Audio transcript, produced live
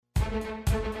The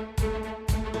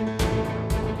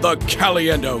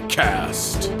Caliendo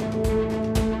Cast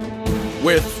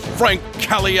with Frank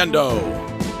Caliendo,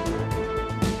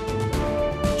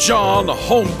 John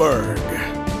Holmberg,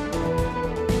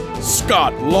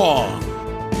 Scott Long,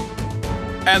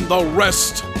 and the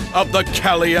rest of the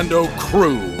Caliendo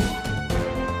crew.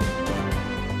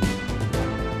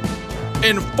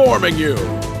 Informing you,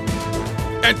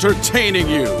 entertaining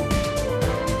you,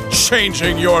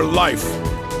 changing your life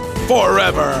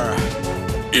forever.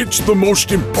 It's the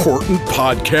most important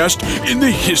podcast in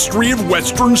the history of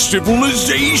Western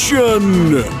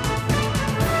civilization.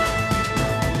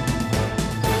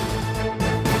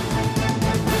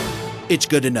 It's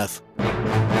good enough.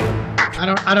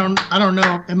 I don't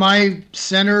know. Am I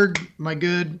centered? Am I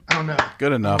good? I don't know.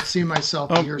 Good enough. I don't see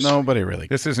myself here. Nobody really.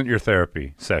 This isn't your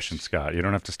therapy session, Scott. You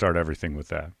don't have to start everything with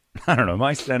that. I don't know. Am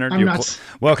I centered? I'm not.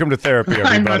 Welcome to therapy,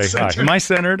 everybody. I'm not Hi. centered. Am I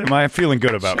centered? Am I feeling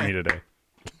good about me today?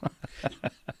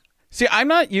 See, I'm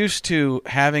not used to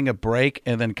having a break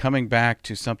and then coming back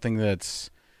to something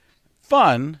that's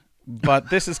fun, but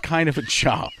this is kind of a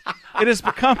job. It has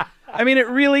become, I mean, it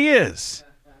really is.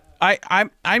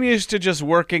 I'm used to just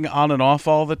working on and off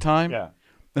all the time. Yeah.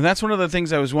 And that's one of the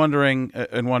things I was wondering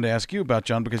and wanted to ask you about,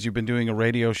 John, because you've been doing a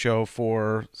radio show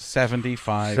for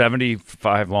 75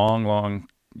 long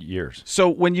years. So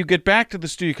when you get back to the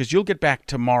studio, because you'll get back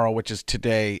tomorrow, which is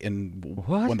today and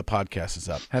when the podcast is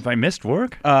up. Have I missed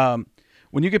work?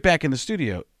 When you get back in the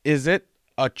studio, is it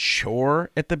a chore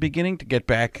at the beginning to get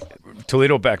back?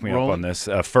 Toledo, back me rolling? up on this.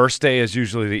 First day is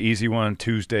usually the easy one.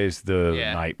 Tuesday's the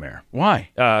nightmare.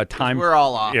 Why? Time. We're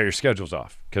all off. Yeah, your schedule's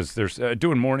off because there's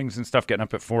doing mornings and stuff, getting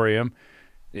up at 4 a.m.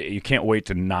 You can't wait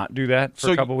to not do that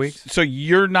for a couple weeks. So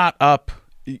you're not up.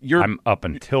 I'm up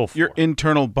until 4. Your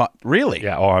internal, really?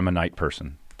 Yeah. Oh, I'm a night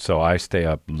person, so I stay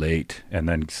up late and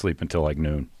then sleep until like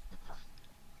noon.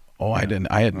 Oh, I didn't.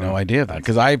 I had no idea of that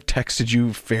because I've texted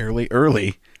you fairly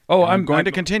early. Oh, I'm going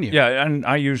to continue. Yeah, and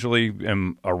I usually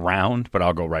am around, but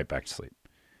I'll go right back to sleep.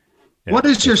 Yeah, what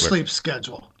is your sleep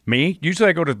schedule? Me? Usually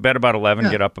I go to bed about 11,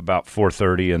 get up about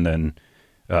 4:30, and then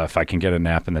if I can get a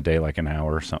nap in the day, like an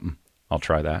hour or something, I'll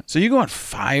try that. So you go on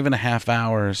 5.5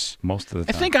 hours. Most of the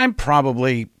time. I think I'm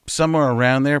probably somewhere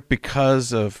around there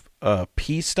because of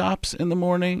pee stops in the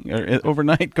morning or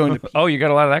overnight going to pee. Oh, you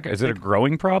got a lot of that? Is it a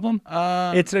growing problem?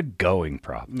 It's a going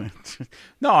problem.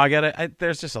 No,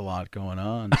 there's just a lot going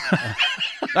on.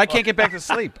 I can't get back to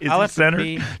sleep. Is it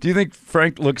centered? Do you think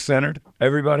Frank looks centered?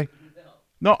 Everybody?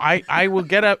 No, I will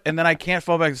get up and then I can't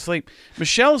fall back to sleep.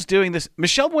 Michelle's doing this.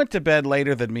 Michelle went to bed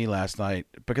later than me last night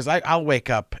because I'll wake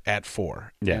up at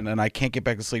 4 and then I can't get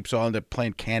back to sleep, so I'll end up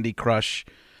playing Candy Crush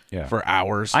for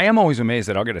hours. I am always amazed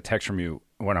that I'll get a text from you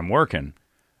when I'm working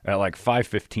at like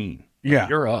 5:15. Yeah,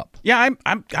 you're up. Yeah,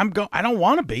 I don't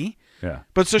want to be. Yeah,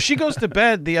 but so she goes to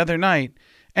bed the other night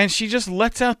and she just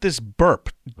lets out this burp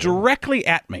directly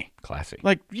at me. Classy.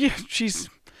 Like, yeah, she's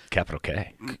capital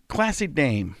K. Classy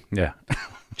dame. Yeah.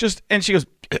 And she goes,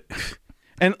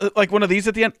 and like one of these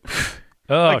at the end.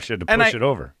 Oh, she had to push it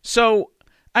over. So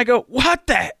I go, what?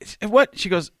 She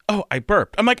goes, oh, I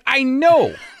burped. I'm like, I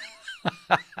know.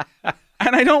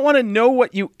 And I don't want to know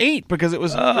what you ate because it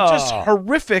was just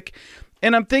horrific.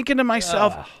 And I'm thinking to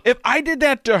myself, if I did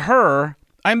that to her,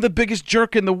 I'm the biggest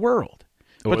jerk in the world.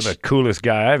 But the coolest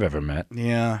guy I've ever met.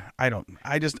 Yeah,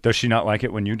 Does she not like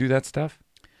it when you do that stuff?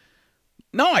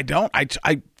 No, I don't.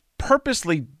 I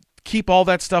purposely keep all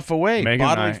that stuff away. Megan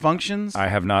Bodily functions. I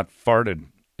have not farted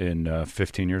in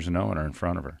 15 years of knowing her in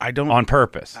front of her. I don't. On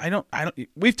purpose. I don't.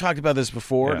 We've talked about this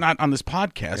before, not on this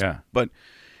podcast, but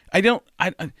I don't.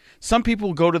 Some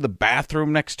people go to the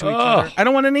bathroom next to each other. I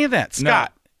don't want any of that.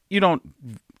 Scott, you don't.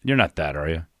 You're not that, are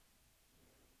you?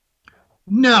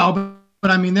 No,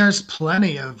 but I mean, there's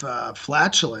plenty of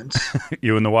flatulence.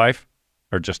 You and the wife,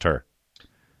 or just her?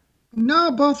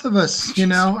 No, both of us.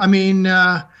 I mean,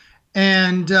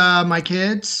 and my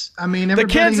kids. I mean, the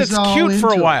kids. It's cute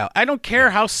for a while. It. I don't care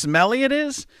how smelly it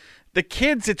is. The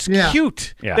kids, it's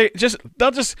cute. Yeah.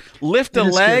 They'll just lift a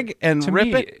leg and to rip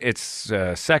me, it. It's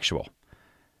sexual,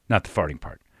 not the farting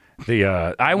part.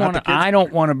 I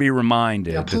don't want to be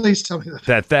reminded. Yeah, please tell me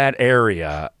that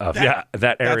area of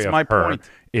that's my her point.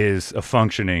 Is a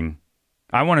functioning.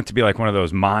 I want it to be like one of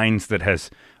those mines that has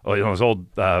those old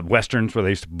westerns where they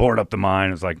used to board up the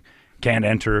mine. It's like can't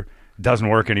enter, doesn't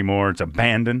work anymore. It's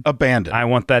abandoned. I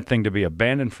want that thing to be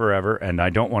abandoned forever, and I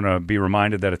don't want to be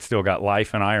reminded that it's still got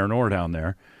life and iron ore down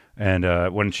there.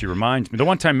 And when she reminds me, the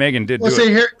one time Megan did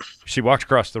she walked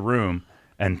across the room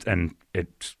and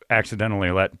it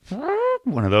accidentally let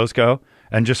one of those go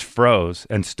and just froze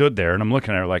and stood there. And I'm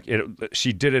looking at her like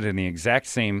she did it in the exact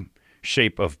same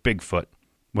shape of Bigfoot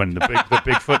When the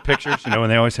Bigfoot pictures, when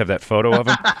they always have that photo of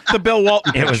him. The Bill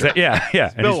Walton It was picture.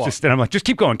 yeah. And Bill and I'm like, just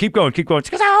keep going. She goes,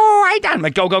 oh, I done. I'm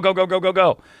like,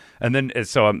 go. And then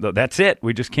so that's it.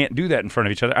 We just can't do that in front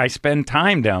of each other. I spend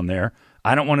time down there.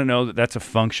 I don't want to know that that's a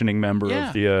functioning member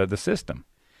of the system.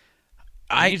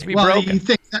 It needs to be broken. You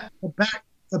think that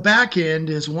the back end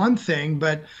is one thing,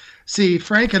 but see,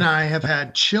 Frank and I have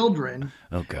had children.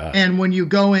 Oh God! And when you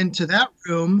go into that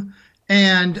room.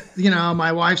 And,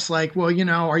 my wife's like, well, are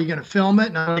you going to film it?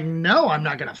 And I'm like, no, I'm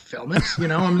not going to film it.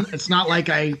 It's not like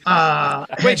I...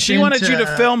 Wait, she wanted you to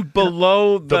film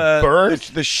below the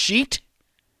birth? The sheet?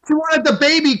 She wanted the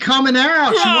baby coming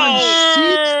out. She wanted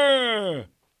to see.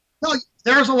 No,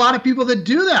 there's a lot of people that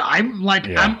do that.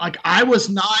 I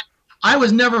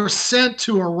was never sent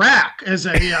to Iraq as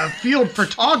a field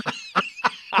photographer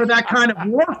for that kind of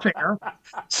warfare.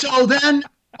 So then...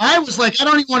 I was like, I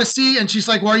don't even want to see. And she's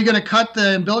like, well, are you going to cut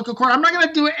the umbilical cord? I'm not going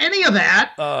to do any of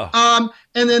that.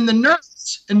 And then the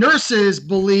nurses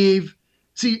believe,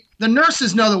 the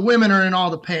nurses know that women are in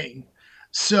all the pain.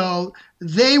 So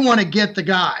they want to get the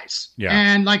guys. Yeah.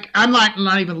 And I'm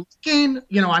not even looking,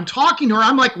 I'm talking to her.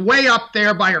 I'm like way up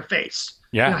there by her face.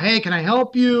 Yeah. Hey, can I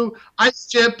help you? Ice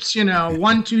chips,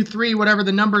 1, 2, 3, whatever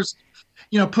the numbers,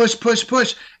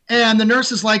 push. And the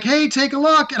nurse is like, hey, take a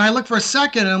look. And I look for a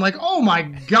second, and I'm like, oh, my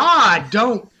God,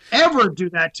 don't ever do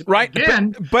that to me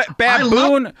again. But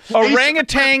baboon,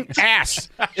 orangutan ass.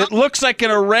 It looks like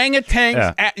an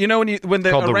orangutan's ass. When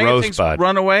the orangutans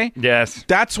run away? Yes.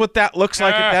 That's what that looks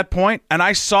like at that point. And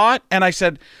I saw it, and I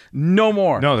said, no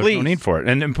more. No, there's please. no need for it.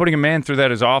 And putting a man through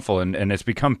that is awful, and it's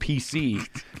become PC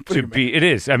to be. It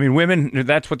is. I mean, women,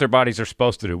 that's what their bodies are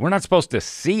supposed to do. We're not supposed to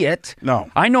see it. No.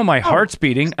 I know my heart's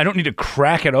beating. I don't need to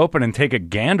crack it open and take a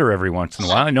gander every once in a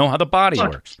while. I know how the body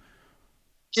works.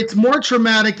 It's more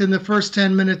traumatic than the first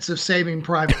 10 minutes of Saving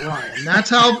Private Ryan. That's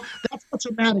how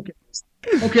traumatic it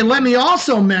is. Okay, let me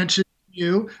also mention to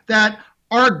you that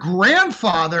our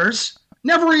grandfathers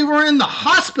never even were in the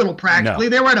hospital practically. No.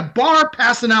 They were at a bar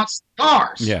passing out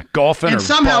cigars. Yeah, golfing. And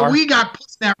somehow we got put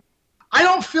in that. I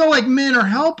don't feel like men are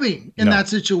helping in that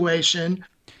situation.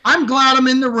 I'm glad I'm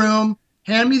in the room.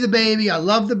 Hand me the baby. I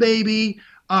love the baby.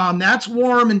 That's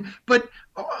warm. But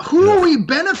who are we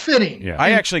benefiting? Yeah. I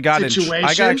actually got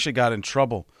in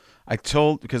trouble. I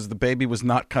told, because the baby was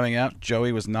not coming out,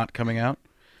 Joey was not coming out,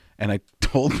 and I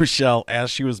told Michelle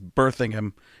as she was birthing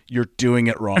him, "You're doing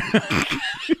it wrong."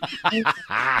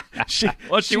 She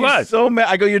was so mad.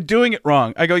 I go, "You're doing it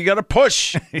wrong." I go, "You got to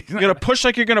push. You got to push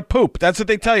like you're going to poop." That's what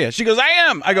they tell you. She goes, "I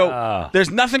am." I go,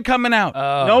 "There's nothing coming out.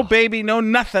 No baby, no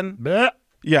nothing."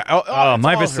 Yeah.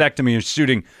 My vasectomy is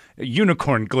shooting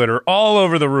unicorn glitter all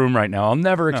over the room right now. I'll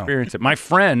never experience it. My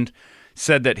friend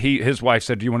said that his wife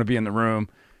said, "Do you want to be in the room?"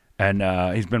 And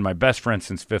he's been my best friend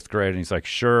since 5th grade. And he's like,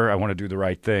 "Sure, I want to do the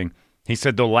right thing." He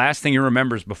said the last thing he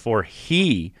remembers before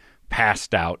he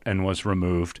passed out and was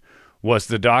removed was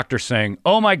the doctor saying,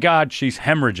 "Oh my God, she's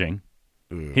hemorrhaging."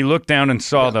 He looked down and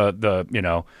saw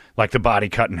the like the body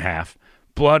cut in half.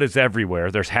 Blood is everywhere.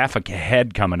 There's half a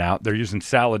head coming out. They're using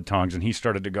salad tongs, and he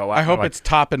started to go out. I hope it's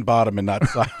top and bottom and not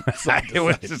side. It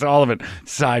was just all of it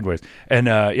sideways. And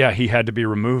he had to be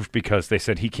removed because they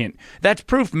said he can't. That's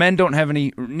proof men don't have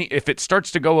any. If it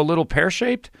starts to go a little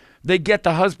pear-shaped, they get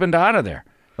the husband out of there.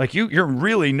 Like you're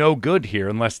really no good here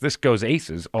unless this goes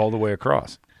aces all the way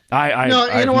across. I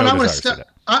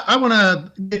want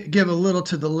to give a little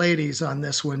to the ladies on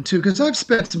this one too, because I've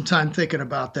spent some time thinking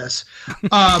about this.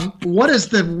 What is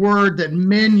the word that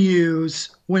men use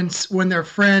when their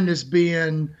friend is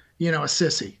being, a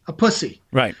sissy, a pussy?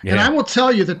 Right. Yeah. And I will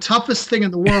tell you, the toughest thing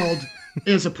in the world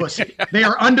is a pussy. They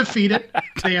are undefeated.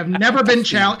 They have never been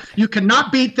challenged. You cannot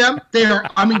beat them.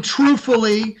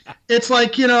 Truthfully, it's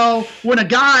like, when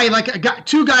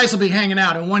two guys will be hanging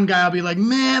out and one guy will be like,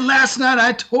 "Man, last night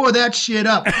I tore that shit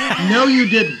up." No, you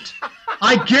didn't.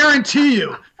 I guarantee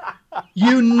you,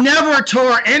 you never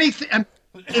tore anything.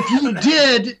 If you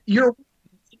did, you're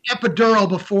epidural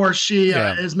before she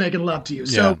is making love to you.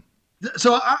 Yeah.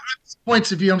 So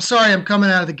points of view. I'm sorry, I'm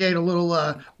coming out of the gate a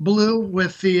little blue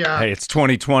with the. Hey, it's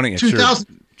 2020. It's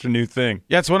a new thing.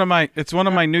 Yeah, it's one of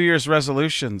my New Year's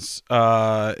resolutions.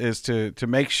 Is to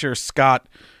make sure Scott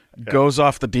goes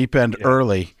off the deep end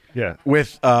early. Yeah.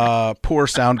 With poor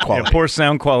sound quality. Yeah, poor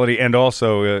sound quality, and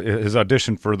also his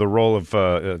audition for the role of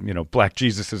Black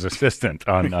Jesus' assistant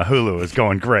on Hulu is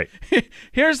going great.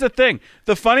 Here's the thing.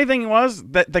 The funny thing was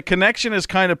that the connection is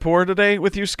kind of poor today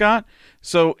with you, Scott.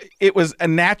 So it was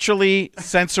naturally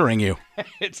censoring you.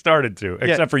 It started to,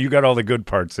 except for you got all the good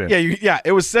parts in. Yeah,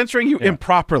 it was censoring you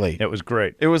improperly. It was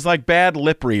great. It was like bad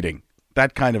lip reading.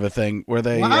 that kind of a thing where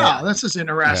they. Wow, this is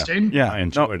interesting. Yeah, I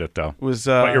enjoyed it though. Was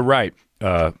but you're right.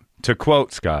 To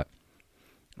quote Scott,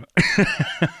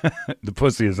 the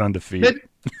pussy is undefeated.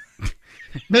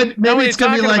 Maybe it's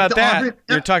going to be like about that.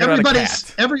 You're talking about a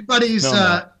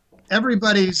cat.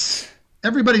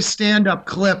 Everybody's stand-up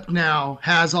clip now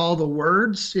has all the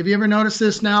words. Have you ever noticed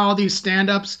this? Now all these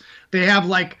stand-ups, they have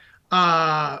like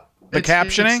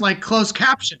captioning. It's like closed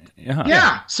captioning.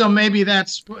 Yeah. So maybe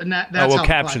that's how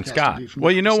caption Scott.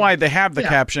 Well, you know why they have the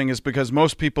captioning is because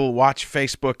most people watch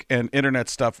Facebook and internet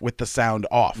stuff with the sound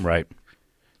off. Right.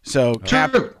 So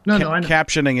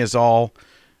captioning is all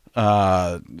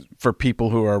for people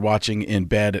who are watching in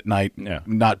bed at night,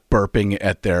 not burping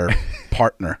at their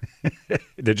partner.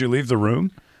 Did you leave the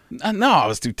room? No, I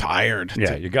was too tired.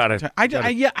 Yeah, you got it. I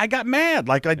got mad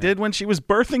like I did when she was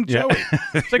birthing Joey.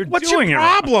 It's like, what's your doing it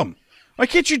problem? Why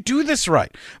can't you do this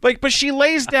right? But she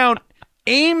lays down,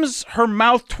 aims her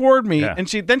mouth toward me, and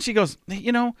she goes,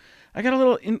 I got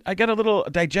a little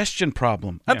digestion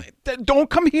problem. Yeah. Don't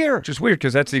come here. Which is weird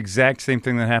because that's the exact same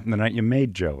thing that happened the night you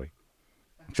made Joey.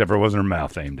 Except for it wasn't her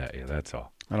mouth aimed at you. That's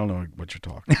all. I don't know what you're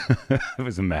talking about. It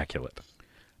was immaculate.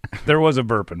 There was a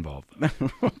burp involved.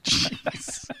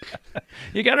 Jeez.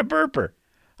 You got a burper.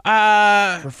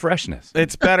 For freshness.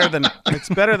 It's better than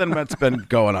what's been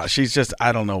going on. She's just,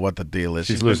 I don't know what the deal is.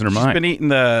 She's losing her mind. She's been eating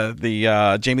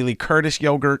the Jamie Lee Curtis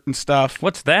yogurt and stuff.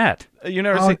 What's that? You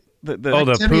never see the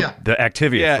Activia. The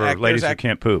Activia for ladies who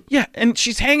can't poop. Yeah, and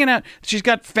she's hanging out. She's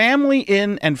got family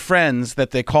in and friends that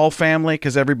they call family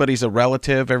because everybody's a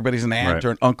relative. Everybody's an aunt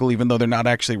or an uncle, even though they're not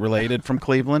actually related from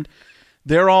Cleveland.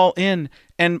 They're all in,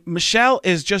 and Michelle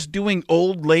is just doing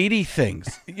old lady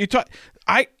things.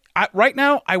 Right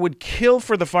now, I would kill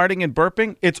for the farting and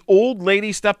burping. It's old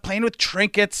lady stuff, playing with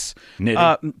trinkets,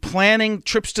 planning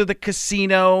trips to the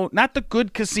casino, not the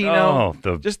good casino,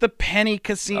 just the penny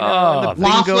casino, and the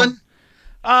bingo. Laughlin?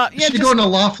 She's going to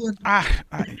Laughlin?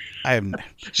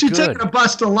 She's taking a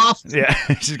bus to Laughlin. Yeah,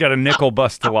 she's got a nickel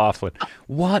bus to Laughlin.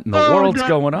 What in the world's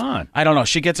going on? I don't know.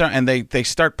 She gets out, and they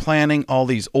start planning all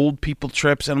these old people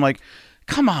trips, and I'm like,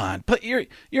 come on, but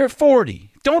you're 40.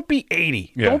 Don't be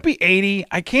 80. Yeah. Don't be 80.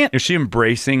 I can't. Is she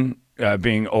embracing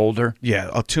being older?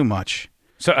 Yeah, too much.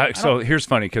 So here's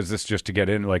funny because this just to get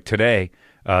in. Like today,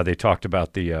 they talked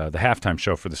about the halftime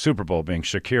show for the Super Bowl being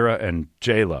Shakira and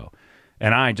J-Lo.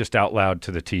 And I just out loud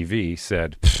to the TV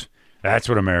said, that's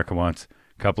what America wants.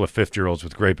 A couple of 50-year-olds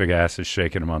with great big asses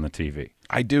shaking them on the TV.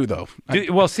 I do, though.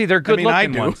 Well, see, they're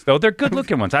good-looking ones, though. They're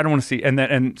good-looking ones. I don't want to see.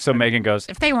 And so Megan goes,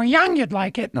 if they were young, you'd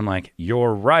like it. And I'm like,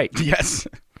 you're right. Yes.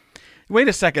 Wait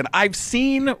a second. I've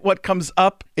seen what comes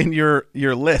up in your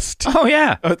list. Oh,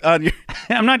 yeah.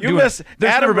 I'm not doing this.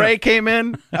 Adam Ray came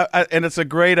in, and it's a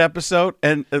great episode.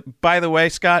 And by the way,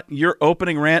 Scott, your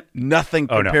opening rant, nothing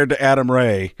compared to Adam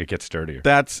Ray. It gets sturdier.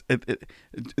 That's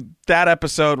that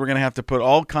episode, we're going to have to put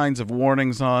all kinds of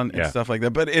warnings on and stuff like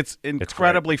that. But it's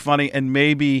incredibly funny, and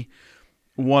maybe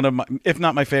one of my, if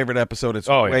not my favorite episode, it's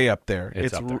way up there.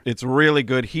 It's up there. It's really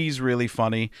good. He's really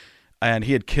funny. And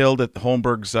he had killed at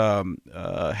Holmberg's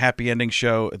happy ending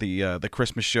show, the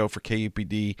Christmas show for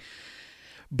KUPD.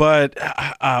 But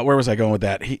where was I going with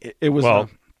that?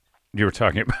 You were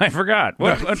talking about, I forgot.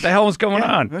 What the hell was going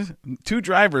on? Two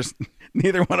drivers.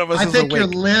 Neither one of us is awake.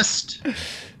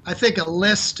 I think a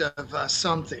list of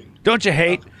something. Don't you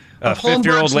hate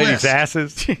 50-year-old ladies'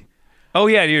 asses? Oh,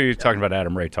 yeah, you're talking about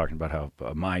Adam Ray talking about how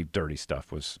my dirty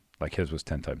stuff was... like his was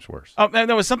 10 times worse. Oh,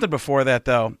 there was something before that,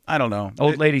 though. I don't know.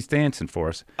 Old ladies dancing for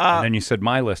us. And then you said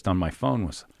my list on my phone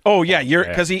was... Oh, yeah.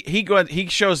 Because he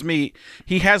shows me...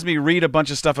 He has me read a bunch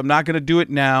of stuff. I'm not going to do it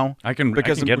now.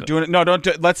 Because we're doing it. No, don't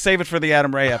do it. Let's save it for the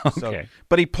Adam Ray episode. Okay.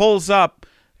 But he pulls up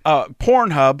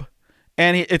Pornhub,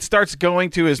 and it starts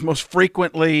going to his most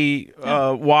frequently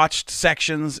watched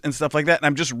sections and stuff like that. And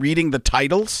I'm just reading the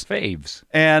titles. Faves.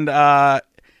 And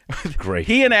great.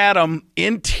 He and Adam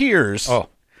in tears... Oh.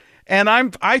 And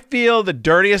I feel the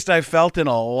dirtiest I've felt in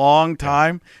a long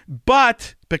time,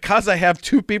 but because I have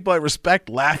two people I respect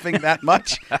laughing that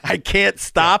much, I can't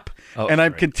stop, and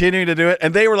I'm continuing to do it.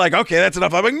 And they were like, okay, that's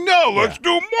enough. I'm like, no, let's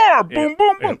do more. Boom,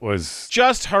 boom, boom. It was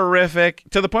just horrific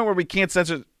to the point where we can't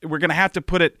censor it. We're going to have to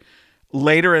put it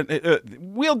later, and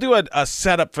we'll do a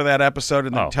setup for that episode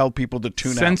and then tell people to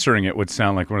tune out. Censoring it would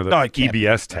sound like one of the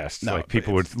EBS tests. Like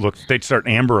people would look, they'd start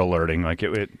Amber Alerting. Like it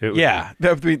would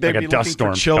they'd be a dust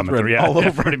storm children all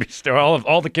over.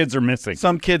 All the kids are missing.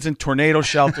 Some kids in tornado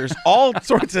shelters, all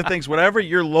sorts of things. Whatever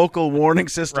your local warning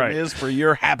system is for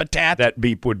your habitat, that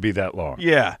beep would be that long.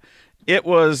 Yeah, it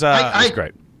was. It was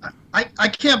great. I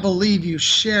can't believe you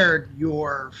shared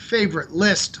your favorite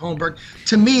list, Holmberg.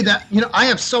 To me, that I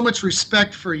have so much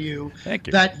respect for you. Thank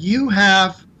you. That you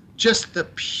have just the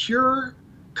pure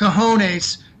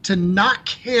cojones to not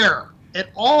care at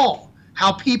all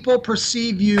how people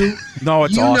perceive you. No,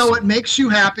 it's awesome. You know it makes you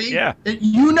happy. Yeah.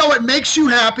 You know it makes you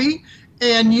happy.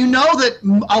 And you know that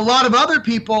a lot of other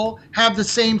people have the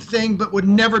same thing but would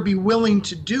never be willing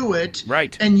to do it.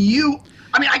 Right. And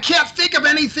I can't think of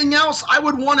anything else I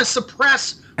would want to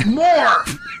suppress more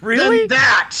Really? than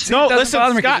that. No, Doesn't listen,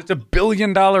 bother me 'cause Scott. it's a $1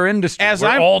 billion industry. As We're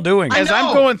I'm all doing it. As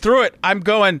I'm going through it, I'm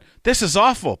going, this is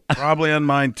awful. Probably on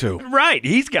mine too. Right.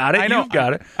 He's got it. I know. You've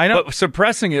got it. I know. But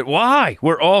suppressing it, why?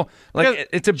 We're all like, Because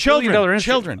it's a $1 billion industry.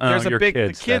 children. Oh, There's a your big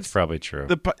kids. the kids. That's probably true.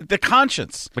 The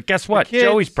conscience. But guess what? kids-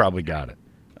 Joey's probably got it.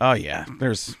 Oh yeah.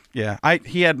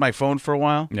 He had my phone for a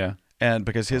while. Yeah. And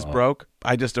because his broke,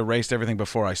 I just erased everything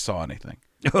before I saw anything.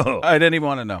 Oh. I didn't even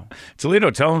want to know.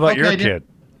 Toledo, tell him about your kid.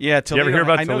 Yeah, Toledo. You ever hear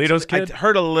about I know Toledo's kid? I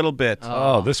heard a little bit.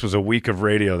 Oh, this was a week of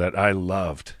radio that I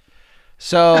loved.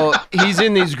 So he's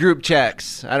in these group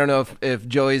checks. I don't know if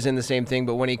Joey's in the same thing,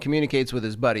 but when he communicates with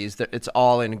his buddies, it's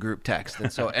all in group text.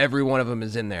 And so every one of them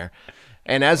is in there.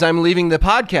 And as I'm leaving the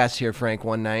podcast here, Frank,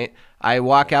 one night, I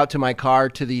walk out to my car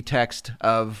to the text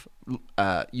of,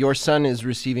 your son is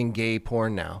receiving gay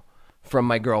porn now from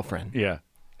my girlfriend. Yeah.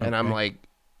 And I'm like,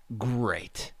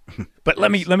 great. But let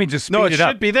me just speed No, it it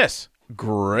up. should be this.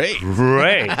 Great.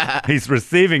 Great. He's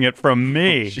receiving it from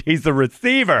me. He's the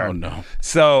receiver. Oh, no.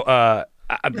 So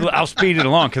I'll speed it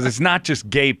along because it's not just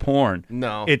gay porn.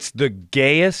 No. It's the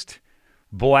gayest,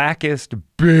 blackest,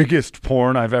 biggest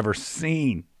porn I've ever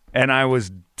seen. And I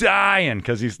was dying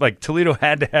because he's like, Toledo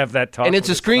had to have that talk. And it's with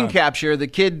a his screen son. capture. The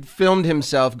kid filmed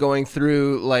himself going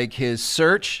through like his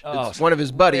search. It's one of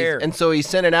his buddies. weird. And so he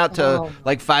sent it out to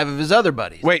like 5 of his other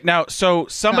buddies. Wait, now, so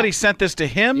somebody sent this to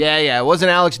him? Yeah. It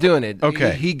wasn't Alex doing it.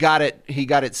 Okay. He got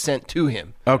it sent to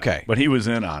him. Okay. But he was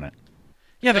in on it.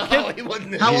 Yeah, the kid. He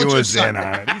wasn't How He old's your was son? in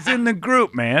on it. He's in the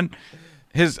group, man.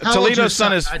 How old's your Toledo's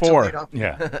son is 4. Toledo?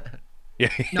 Yeah. Yeah.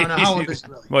 No, how old is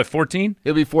he really? What, 14?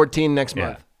 He'll be 14 next Yeah.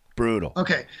 month. Brutal.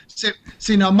 Okay.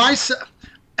 See now, my son,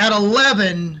 at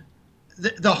 11,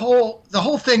 the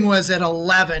whole thing was at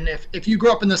 11. If you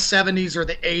grew up in the 70s or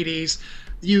the 80s,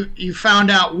 you found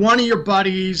out one of your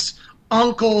buddies'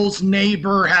 uncle's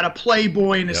neighbor had a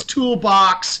Playboy in his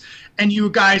toolbox, and you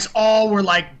guys all were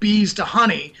like bees to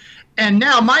honey. And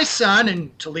now my son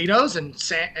and Toledo's and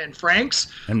Frank's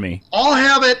And me. all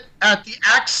have it at the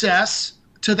access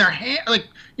to their hand, like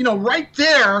right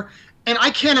there. And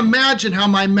I can't imagine how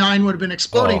my mind would have been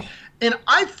exploding. Oh. And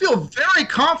I feel very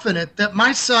confident that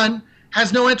my son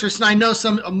has no interest. And I know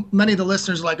many of the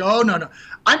listeners are like, oh, no.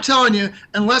 I'm telling you,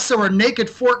 unless there were naked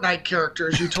Fortnite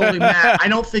characters you told him that, I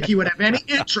don't think he would have any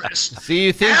interest See,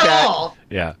 you think at that all.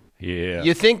 Yeah. Yeah.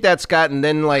 you think that, Scott, and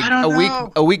then like I don't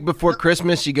know. a week before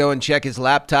Christmas, you go and check his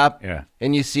laptop, Yeah.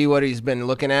 and you see what he's been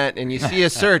looking at, and you see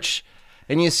a search,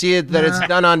 and you see it that it's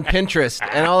done on Pinterest,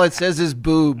 and all it says is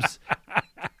boobs.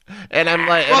 And I'm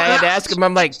like, and I had to ask him,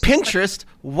 I'm like, Pinterest?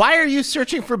 Why are you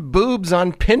searching for boobs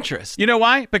on Pinterest? You know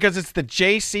why? Because it's the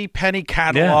J.C. Penney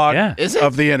catalog Yeah. Is it?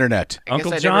 of the internet. I guess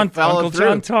Uncle I never John followed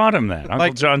through. taught him that. Uncle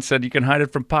Like- John said you can hide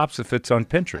it from Pops if it's on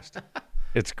Pinterest.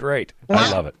 It's great. I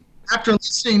love it. After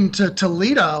listening to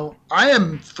Toledo, I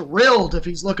am thrilled if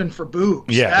he's looking for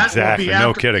boobs. Yeah, That will exactly. be No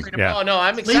after kidding. listening Yeah. Oh, no,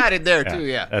 I'm excited there, too,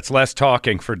 yeah. That's less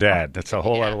talking for Dad. That's a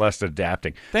whole lot of less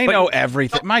adapting. They But- know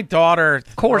everything. My daughter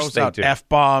of course they out do.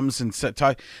 F-bombs and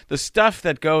the stuff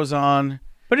that goes on.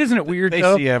 But isn't it weird, They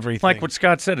though? see everything. Like what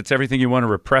Scott said, it's everything you want to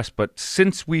repress. But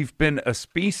since we've been a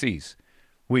species,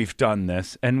 we've done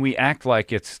this, and we act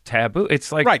like it's taboo.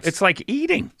 It's like Right. It's like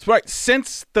eating. That's right.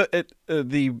 Since the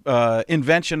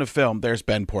invention of film, there's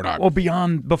been pornography. Well,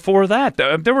 beyond before that,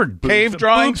 there were Cave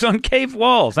drawings? boobs on cave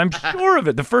walls. I'm sure of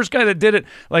it. The first guy that did it,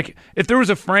 like if there was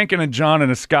a Frank and a John and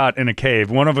a Scott in a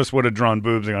cave, one of us would have drawn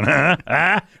boobs and gone,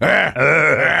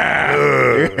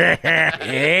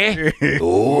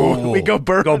 We go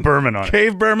Berman on it.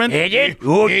 Cave Berman.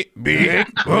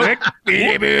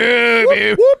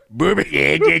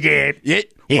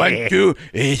 One, two.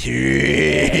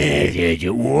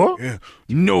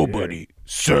 Nobody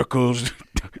circles.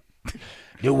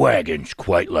 The wagon's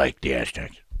quite like the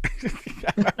Aztecs.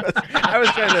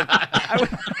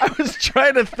 I was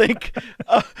trying to think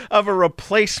of a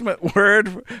replacement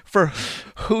word for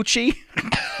hoochie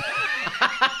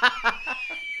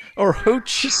or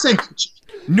hooch. Just say,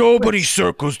 Nobody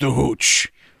circles the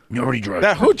hooch. Nobody drugs.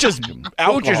 That hooch is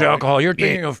alcohol. Hooch is alcohol. You're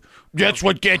thinking of That's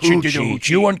what gets you to the hoochie.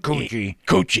 You want coochie.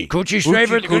 Coochie. Coocie's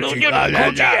favorite? Coochie.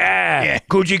 Coochie, yeah.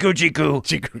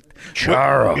 Coochie.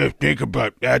 Charles. Yeah, think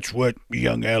about that's what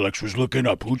young Alex was looking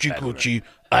up. Hoochie.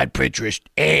 Odd Pinterest.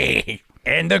 Hey.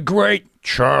 And the great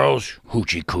Charles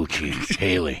Hoochie Coochie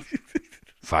Haley.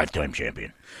 5-time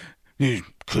champion. His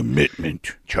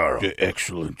commitment Charles. to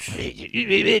excellence.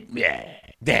 Yeah.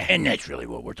 And that's really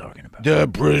what we're talking about. The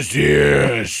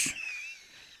Braziers.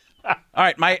 All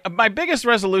right, my biggest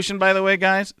resolution, by the way,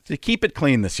 guys, to keep it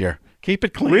clean this year. Keep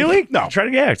it clean. Really? No. It's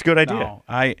a good idea. No.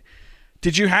 I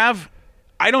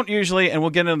don't usually, and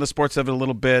we'll get into the sports of it a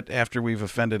little bit after we've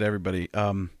offended everybody.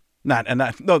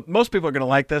 No, most people are going to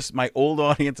like this. My old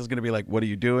audience is going to be like, what are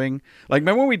you doing? Like,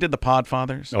 remember when we did the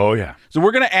Podfathers? Oh, yeah. So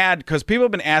we're going to add, because people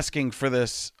have been asking for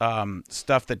this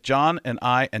stuff that John and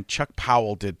I and Chuck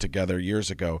Powell did together years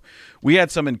ago. We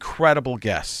had some incredible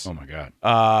guests. Oh, my God.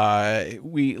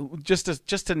 We just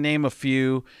to name a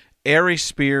few, Ari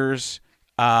Spears,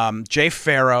 Jay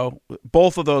Farrow,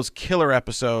 both of those killer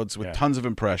episodes with tons of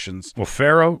impressions. Well,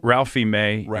 Farrow, Ralphie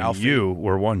May, and you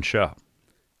were one show.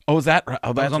 Oh, is that right?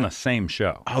 Oh, That was on the same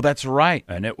show. Oh, that's right.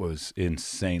 And it was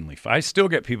insanely fun. I still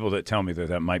get people that tell me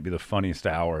that might be the funniest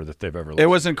hour that they've ever listened. It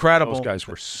was incredible. Those guys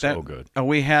were so good.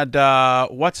 We had,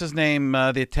 what's his name?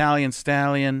 The Italian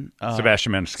stallion.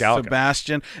 Sebastian Maniscalco.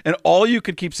 Sebastian. And all you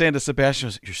could keep saying to Sebastian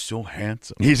was, you're so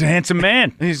handsome. He's a handsome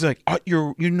man. And he's like,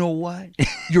 you know what?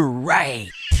 You're right.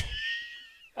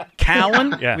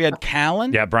 Callan. Yeah. We had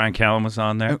Callan. Yeah, Brian Callan was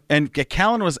on there. And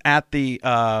Callan was at the...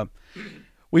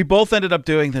 we both ended up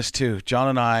doing this too. John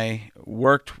and I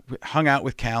hung out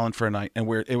with Callan for a night, and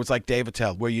it was like Dave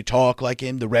Attell, where you talk like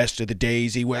him the rest of the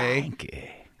daisy way.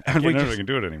 And we can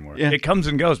do it anymore. Yeah. It comes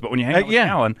and goes, but when you hang out with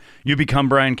Callan, you become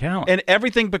Brian Callan. And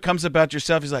everything becomes about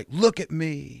yourself. He's like, look at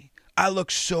me. I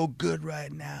look so good right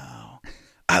now.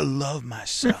 I love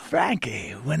myself.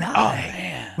 Frankie, when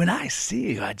I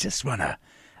see you, I just want to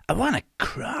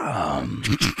crumb.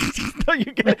 No, you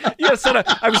get sort of.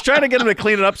 I was trying to get him to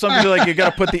clean it up. Something like you got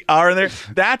to put the R in there.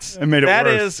 That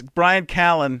is Brian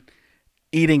Callan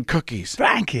eating cookies.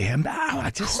 Frankie,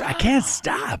 I can't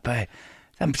stop.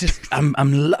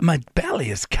 My belly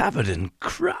is covered in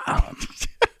crumbs.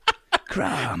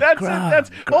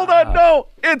 That's hold on, no,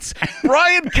 it's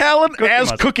Brian Callan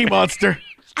as Cookie Monster.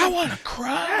 I want to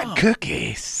cry.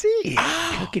 Cookie, see,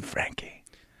 Cookie Frankie.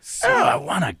 Oh, I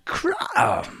want to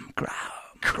crumb.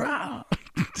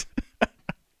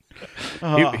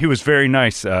 He was very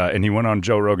nice, and he went on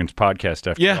Joe Rogan's podcast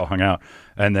after we all hung out,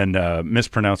 and then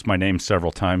mispronounced my name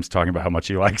several times, talking about how much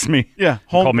he likes me. Yeah,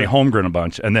 called me Holmgren a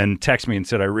bunch, and then texted me and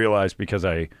said, I realized because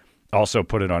I also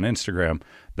put it on Instagram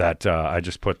that I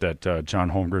just put that John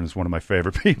Holmgren is one of my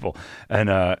favorite people, and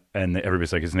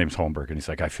everybody's like, his name's Holmberg, and he's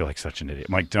like, I feel like such an idiot.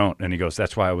 I'm like, don't, and he goes,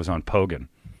 that's why I was on Pogan.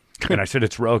 And I said,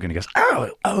 it's Rogan. He goes,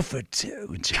 oh for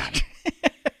two, John.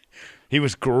 He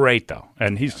was great, though.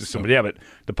 And he's just somebody. Yeah, but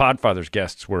the Podfathers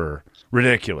guests were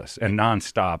ridiculous and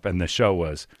nonstop. And the show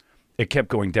it kept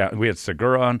going down. We had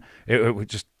Segura on. It was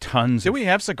just tons. Did we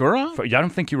have Segura on? I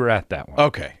don't think you were at that one.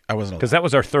 Okay. I wasn't. Because that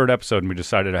was our third episode, and we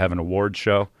decided to have an award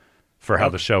show for how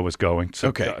the show was going.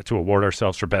 So, to award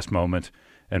ourselves for best moment.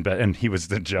 And he was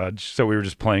the judge. So we were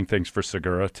just playing things for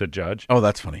Segura to judge. Oh,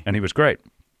 that's funny. And he was great.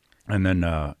 And then,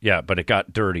 but it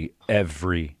got dirty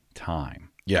every time.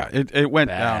 Yeah, it went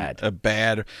down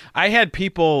bad. I had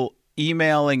people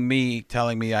emailing me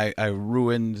telling me I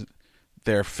ruined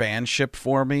their fanship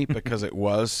for me because it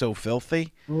was so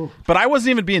filthy. But I wasn't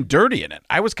even being dirty in it.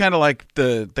 I was kind of like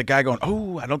the guy going,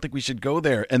 oh, I don't think we should go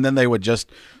there. And then they would just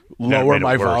lower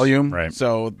my volume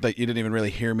so that you didn't even really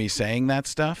hear me saying that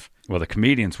stuff. Well, the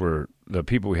comedians the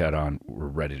people we had on were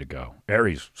ready to go.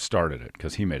 Aries started it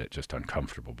because he made it just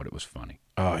uncomfortable, but it was funny.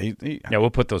 Oh, yeah, we'll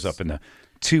put those up in the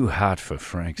Too Hot for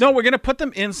Frank. No, we're going to put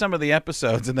them in some of the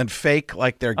episodes and then fake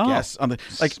like their guests on the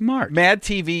smart. Mad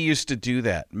TV used to do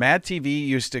that. Mad TV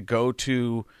used to go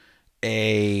to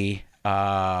a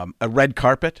red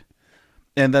carpet,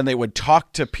 and then they would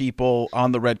talk to people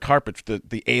on the red carpet,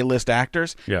 the A-list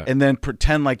actors, and then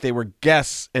pretend like they were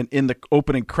guests, and in the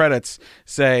opening credits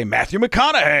say Matthew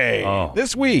McConaughey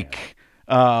this week.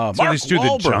 So they just do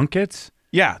the junkets.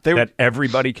 Yeah, that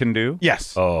everybody can do.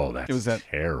 Yes. Oh, that's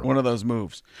terrible. One of those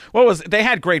moves. They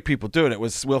had great people doing it. It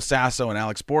was Will Sasso and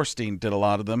Alex Borstein did a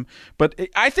lot of them, but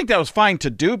I think that was fine to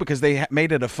do because they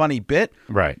made it a funny bit.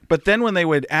 Right. But then when they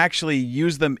would actually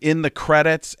use them in the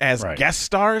credits as guest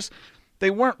stars, they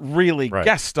weren't really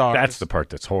guest stars. That's the part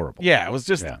that's horrible. Yeah, it was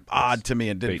just odd to me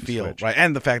and didn't feel right.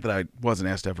 And the fact that I wasn't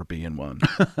asked to ever be in one,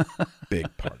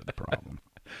 big part of the problem.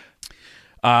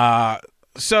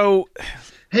 So.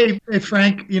 Hey,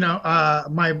 Frank.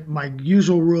 My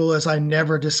usual rule is I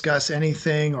never discuss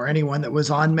anything or anyone that was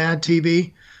on Mad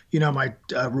TV. My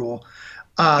rule.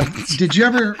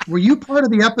 Were you part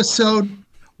of the episode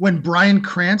when Bryan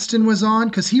Cranston was on?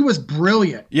 Because he was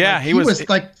brilliant. Yeah, he was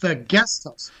like the guest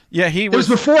host. Yeah, It was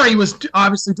before he was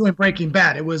obviously doing Breaking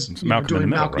Bad. It was Malcolm in the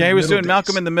Middle. Yeah, he was doing days.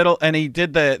 Malcolm in the Middle, and he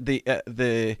did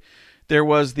there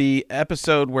was the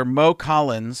episode where Mo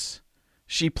Collins,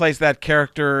 she plays that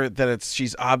character that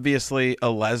she's obviously a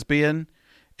lesbian,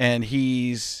 and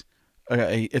it's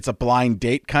a blind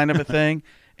date kind of a thing,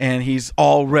 and he's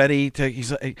all ready to.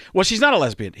 She's not a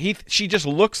lesbian. She just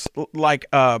looks like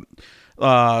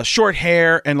short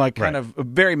hair and like kind of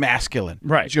very masculine.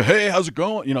 Right. She goes, hey, how's it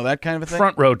going? That kind of a thing.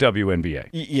 Front row WNBA.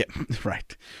 Yeah,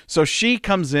 right. So she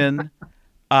comes in.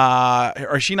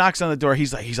 Or she knocks on the door.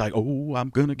 He's like, oh, I'm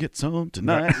gonna get some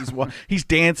tonight. He's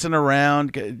dancing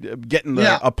around, getting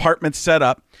the apartment set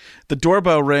up. The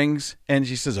doorbell rings, and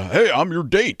she says, "Hey, I'm your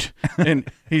date." And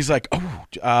he's like,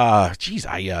 "Oh, geez,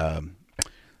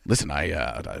 listen,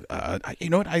 you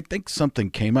know what? I think something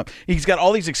came up." He's got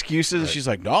all these excuses. Right. She's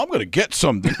like, "No, I'm gonna get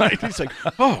some tonight." He's like,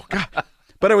 "Oh God."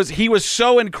 But he was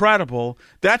so incredible.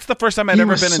 That's the first time I'd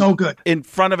ever been in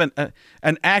front of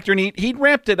an actor, and he'd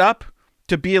ramped it up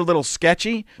to be a little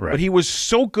sketchy, but he was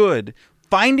so good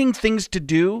finding things to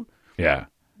do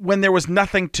when there was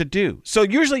nothing to do. So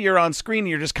usually you're on screen and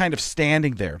you're just kind of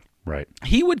standing there. Right.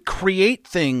 He would create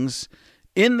things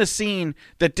in the scene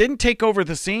that didn't take over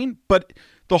the scene, but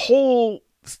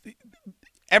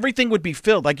everything would be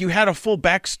filled. Like you had a full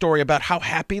backstory about how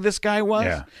happy this guy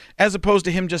was, as opposed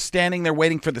to him just standing there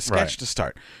waiting for the sketch to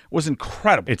start. It was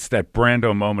incredible. It's that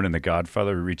Brando moment in The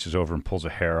Godfather. He reaches over and pulls a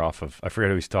hair off of, I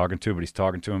forget who he's talking to, but he's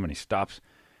talking to him and he stops,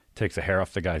 takes a hair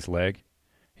off the guy's leg.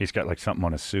 He's got like something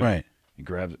on his suit. Right. He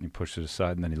grabs it and he pushes it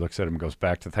aside and then he looks at him and goes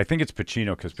back to, I think it's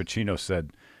Pacino, because Pacino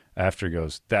said after, he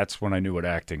goes, that's when I knew what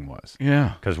acting was.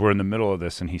 Yeah. Because we're in the middle of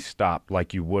this and he stopped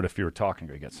like you would if you were talking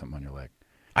to get something on your leg.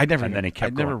 And then he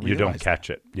kept going. You don't catch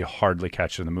it. You hardly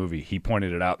catch it in the movie. He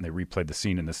pointed it out, and they replayed the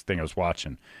scene in this thing I was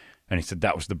watching, and he said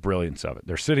that was the brilliance of it.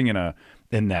 They're sitting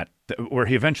in that where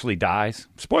he eventually dies.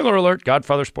 Spoiler alert,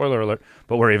 Godfather spoiler alert.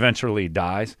 But where he eventually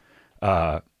dies,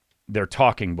 they're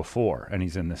talking before, and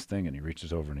he's in this thing, and he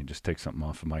reaches over and he just takes something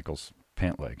off of Michael's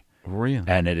pant leg. Really?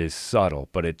 And it is subtle,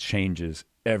 but it changes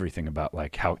everything about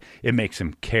like how it makes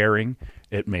him caring,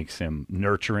 it makes him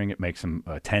nurturing, it makes him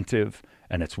attentive.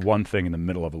 And it's one thing in the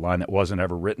middle of a line that wasn't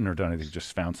ever written or done anything,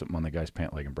 just found something on the guy's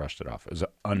pant leg and brushed it off. It was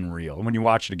unreal. And when you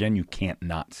watch it again, you can't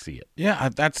not see it. Yeah,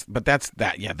 that's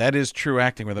that. Yeah, that is true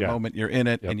acting where the moment you're in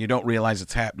it and you don't realize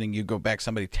it's happening, you go back,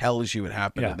 somebody tells you it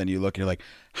happened, and then you look and you're like,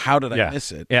 how did I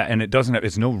miss it? Yeah, and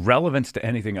it's no relevance to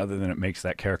anything other than it makes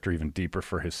that character even deeper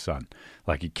for his son.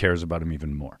 Like he cares about him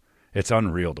even more. It's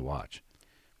unreal to watch.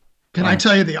 Can I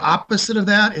tell you the opposite of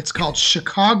that? It's called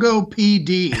Chicago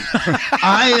PD.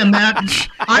 I am at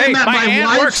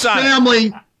my wife's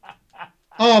family.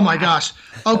 Oh my gosh.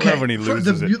 Okay. When he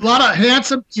loses a lot of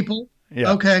handsome people.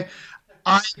 Yeah. Okay.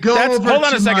 I go over hold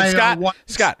on to a second, my,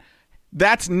 Scott.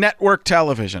 That's network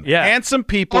television. Yeah. Handsome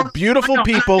people, beautiful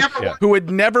people who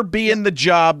would never be in the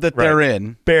job that they're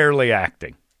in. Barely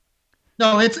acting.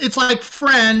 No, it's like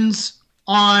Friends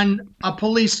on a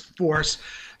police force.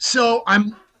 So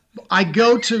I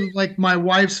go to like my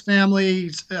wife's family,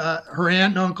 her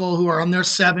aunt and uncle who are in their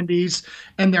 70s,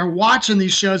 and they're watching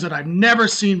these shows that I've never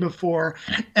seen before.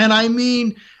 And I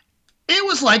mean, it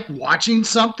was like watching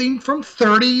something from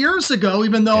 30 years ago,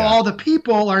 even though all the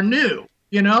people are new,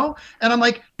 And I'm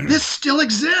like, this still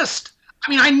exists. I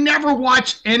mean, I never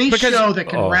watch any show that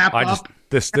can wrap up.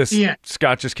 This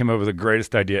Scott just came up with the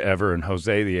greatest idea ever. And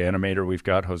Jose, the animator we've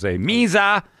got, Jose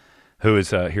Miza, who is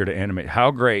here to animate.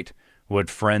 How great would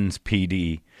Friends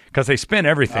PD, because they spin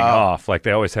everything off. Like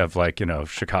they always have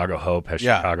Chicago Hope has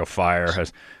Chicago Fire,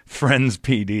 has Friends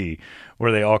PD, where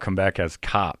they all come back as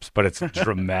cops, but it's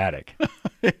dramatic.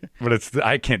 But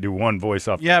I can't do one voice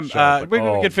off the show. We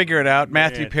could figure it out.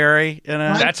 Matthew Perry.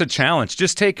 That's a challenge.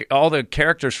 Just take all the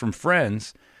characters from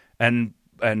Friends and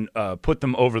put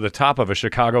them over the top of a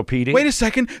Chicago PD. Wait a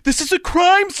second. This is a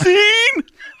crime scene.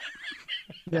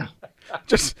 Yeah.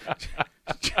 Just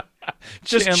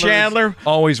Chandler.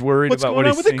 Always worried about what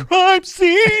he's seeing. What's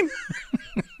going on with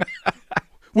the crime scene?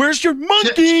 Where's your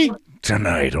monkey?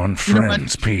 Tonight on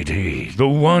Friends PD, the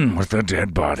one with the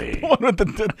dead body. The one with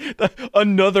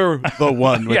the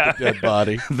one with the dead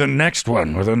body. The next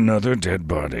one with another dead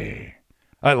body.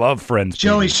 I love Friends.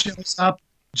 Joey PD. shows up.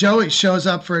 Joey shows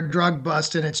up for a drug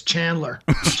bust, and it's Chandler.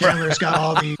 Chandler's got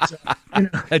all these.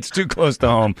 It's too close to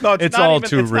home. No, it's all even,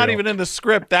 too it's real. not even in the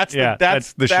script. That's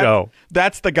the show.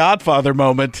 That's the Godfather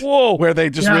moment. Whoa. Where they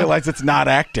just realize it's not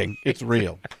acting; it's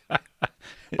real.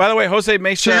 By the way, Jose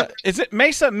Mesa, is it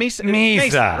Mesa?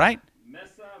 Mesa, right?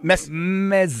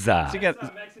 Mesa.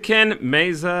 Ken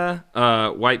Mesa,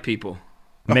 white people.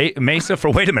 Mesa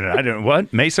for wait a minute. I didn't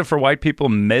what? Mesa for white people.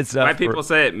 Mesa. White people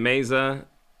say it Mesa,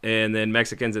 and then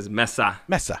Mexicans is Mesa.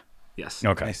 Mesa. Yes.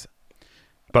 Okay. Mesa.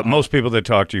 But most people that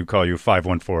talk to you call you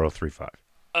 514-035.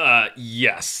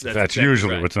 Yes. That's exactly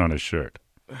usually right. what's on his shirt.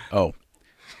 Oh.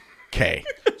 Okay.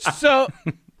 So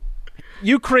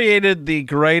you created the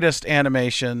greatest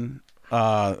animation.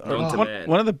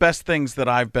 One of the best things that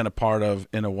I've been a part of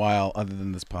in a while, other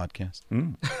than this podcast.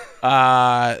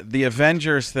 The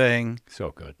Avengers thing,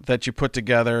 so good, that you put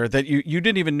together. That you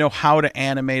didn't even know how to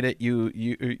animate it.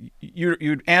 You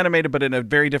animated, but in a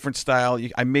very different style.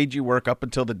 I made you work up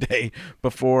until the day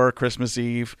before Christmas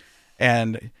Eve,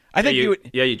 and I think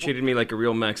you treated me like a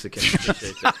real Mexican.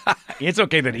 It's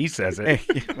okay that he says it,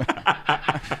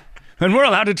 and we're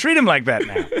allowed to treat him like that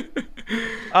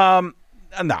now.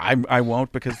 No, I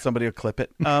won't, because somebody will clip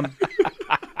it.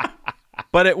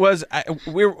 But it was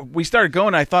we started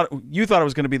going. You thought it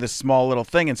was going to be this small little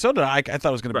thing, and so did I. I thought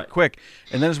it was going to be quick,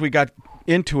 and then as we got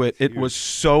into it, it was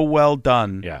so well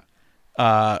done.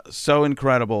 Yeah, so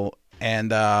incredible.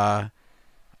 And I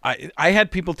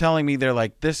had people telling me they're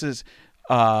like, "This is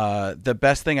the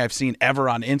best thing I've seen ever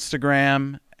on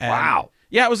Instagram." And wow.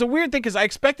 Yeah, it was a weird thing because I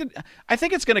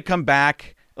think it's going to come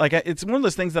back. Like, it's one of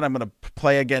those things that I'm going to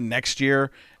play again next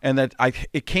year, and that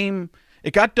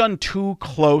it got done too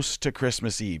close to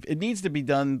Christmas Eve. It needs to be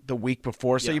done the week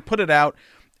before, so you put it out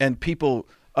and people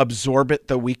absorb it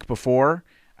the week before.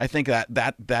 I think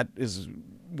that is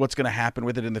what's going to happen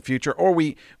with it in the future. Or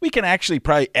we can actually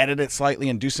probably edit it slightly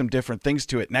and do some different things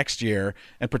to it next year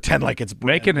and pretend like it's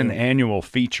make it an annual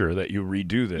feature that you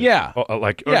redo this. Yeah,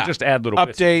 or just add little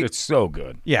update. Bits. It's so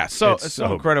good. Yeah, it's so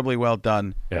incredibly well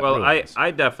done. Yeah, well, really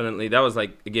I definitely, that was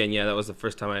like, again, that was the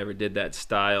first time I ever did that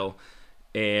style.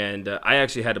 And I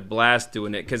actually had a blast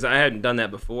doing it because I hadn't done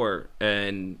that before.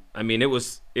 And I mean, it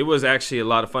was actually a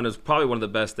lot of fun. It was probably one of the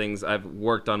best things I've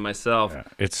worked on myself. Yeah,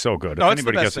 it's so good. No, if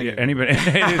anybody gets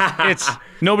it's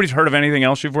nobody's heard of anything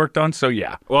else you've worked on. So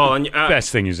yeah, well, and,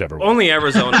 best thing you've ever worked. Only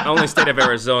Arizona, only state of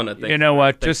Arizona. You know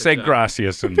what? Just say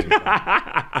gracias and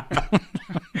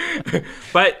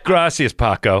but gracias,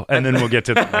 Paco, and then we'll get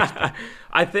to the next one.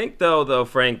 I think though,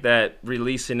 Frank, that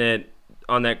releasing it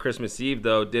on that Christmas Eve,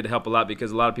 though, did help a lot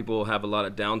because a lot of people have a lot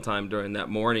of downtime during that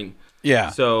morning. Yeah.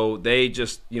 So they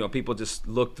just, people just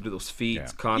look through those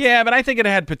feeds constantly. Yeah, but I think it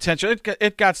had potential.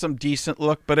 It got some decent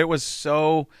look, but it was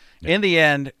so, in the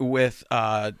end, with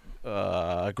Greg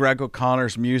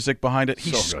O'Connor's music behind it,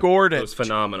 he scored it. It was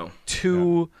phenomenal.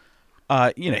 This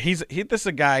is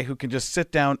a guy who can just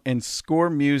sit down and score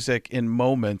music in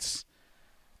moments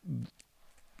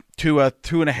to a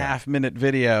 2.5 minute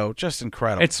video. Just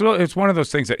incredible. It's one of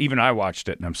those things that even I watched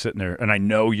it and I'm sitting there and I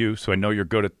know you, so I know you're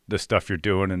good at the stuff you're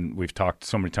doing, and we've talked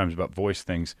so many times about voice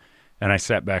things, and I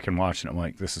sat back and watched it. I'm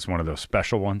like, this is one of those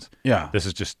special ones. Yeah. This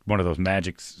is just one of those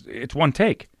magics. It's one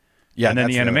take. Yeah, and then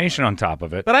the animation on top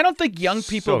of it. But I don't think young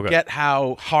people get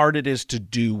how hard it is to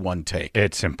do one take.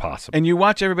 It's impossible. And you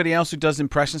watch everybody else who does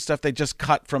impression stuff, they just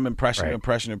cut from impression to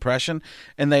impression to impression,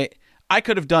 and I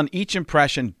could have done each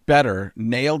impression better,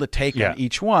 nailed a take on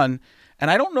each one, and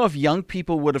I don't know if young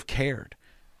people would have cared.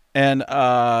 And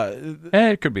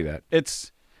it could be that.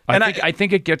 I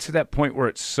think it gets to that point where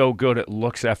it's so good it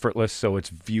looks effortless, so it's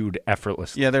viewed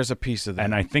effortlessly. Yeah, there's a piece of that,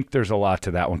 and I think there's a lot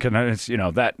to that one. Because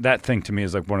it's that thing to me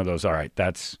is like one of those. All right,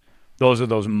 those are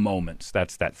those moments.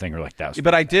 That's that thing, or like that.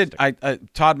 But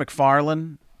fantastic. Todd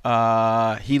McFarlane,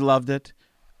 he loved it.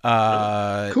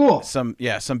 Cool. Some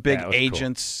big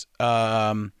agents.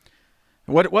 Cool.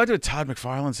 What did Todd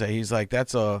McFarlane say? He's like,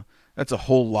 that's a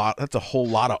whole lot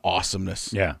of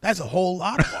awesomeness. Yeah, that's a whole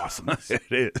lot of awesomeness. It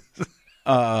is.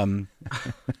 But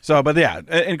yeah,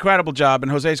 incredible job.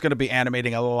 And Jose's going to be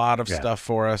animating a lot of stuff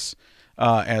for us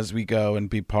as we go and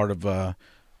be part of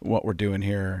what we're doing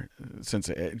here. Since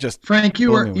it just Frank,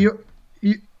 you were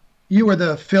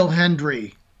the Phil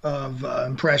Hendry of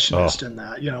impressionist in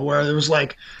that, where it was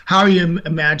like, how are you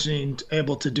imagining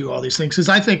able to do all these things? Because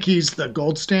I think he's the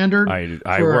gold standard. I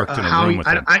worked in a room with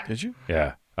him. Did you?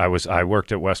 Yeah, I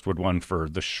worked at Westwood One for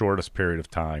the shortest period of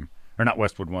time, or not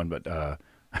Westwood One, but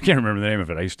I can't remember the name of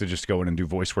it. I used to just go in and do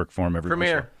voice work for him every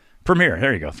Premiere.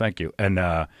 There you go. Thank you. And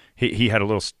he had a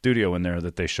little studio in there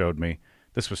that they showed me.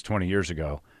 This was 20 years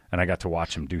ago, and I got to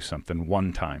watch him do something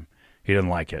one time. He didn't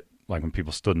like it. like when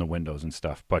people stood in the windows and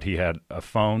stuff. But he had a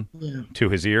phone to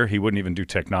his ear. He wouldn't even do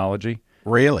technology.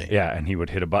 Really? Yeah, and he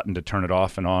would hit a button to turn it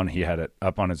off and on. He had it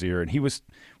up on his ear. And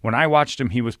when I watched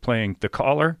him, he was playing the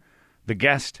caller, the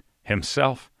guest,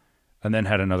 himself, and then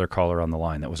had another caller on the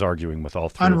line that was arguing with all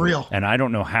three. Unreal. And I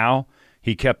don't know how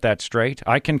he kept that straight.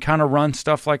 I can kind of run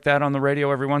stuff like that on the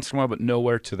radio every once in a while, but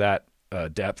nowhere to that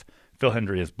depth. Phil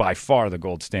Hendry is by far the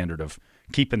gold standard of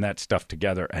keeping that stuff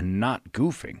together and not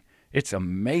goofing. It's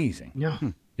amazing. Yeah.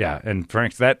 Yeah, and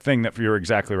Frank, that thing that you're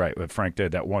exactly right. What Frank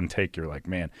did, that one take, you're like,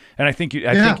 man. And I think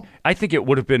I think it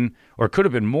would have been or could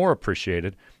have been more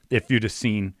appreciated if you'd have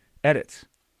seen edits.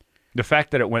 The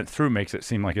fact that it went through makes it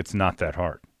seem like it's not that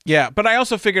hard. Yeah, but I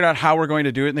also figured out how we're going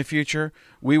to do it in the future.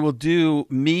 We will do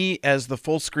me as the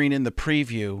full screen in the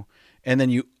preview, and then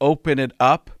you open it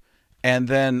up, and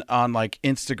then on like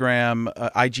Instagram,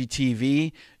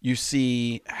 IGTV, you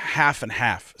see half and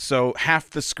half. So half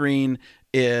the screen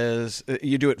is,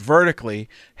 you do it vertically,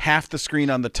 half the screen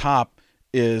on the top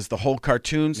is the whole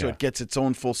cartoon, so it gets its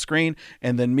own full screen,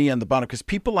 and then me on the bottom. Because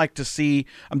people like to see,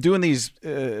 I'm doing these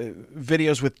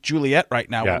videos with Juliet right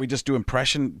now where we just do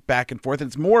impression back and forth. And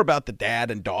it's more about the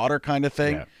dad and daughter kind of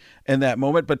thing in that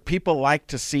moment, but people like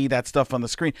to see that stuff on the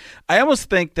screen. I almost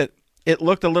think that it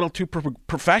looked a little too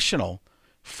professional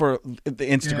for the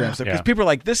Instagram stuff, because people are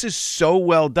like, this is so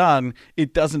well done,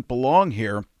 it doesn't belong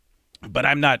here, but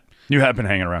I'm not. You have been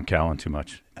hanging around Callan too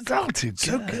much. It's all too good.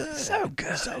 So good. So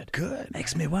good. So good.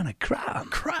 Makes me want to crom.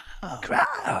 Crom.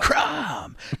 Crom.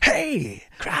 Crom. Hey.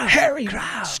 Crom. Harry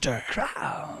Monster.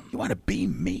 Crom. You want to be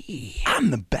me? I'm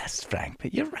the best, Frank,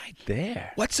 but you're right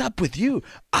there. What's up with you?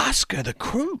 Oscar the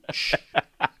Crooch.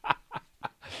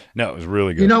 No, it was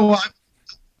really good. You know what?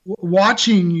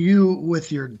 Watching you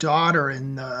with your daughter,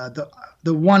 and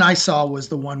the one I saw was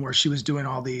the one where she was doing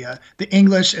all the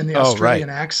English and the Australian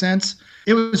accents.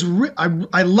 It was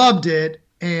I loved it,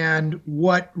 and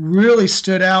what really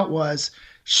stood out was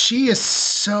she is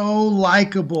so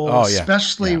likable,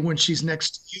 especially when she's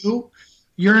next to you.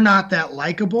 You're not that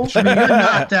likable. I mean, you're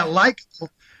not that likable.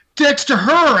 Next to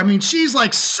her, I mean, she's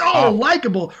like so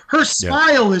likable. Her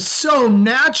smile is so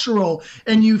natural,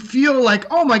 and you feel like,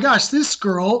 oh my gosh, this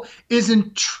girl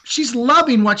she's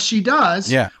loving what she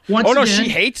does. Yeah. She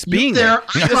hates being there.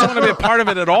 She doesn't want to be a part of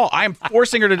it at all. I'm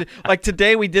forcing her to, like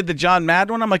today we did the John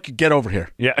Madden one. I'm like, get over here.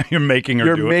 Yeah, you're making her.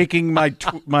 You're making my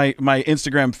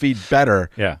Instagram feed better.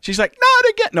 Yeah. She's like, not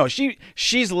again. No,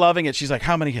 she's loving it. She's like,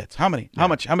 how many hits? How many? How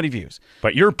much? How many views?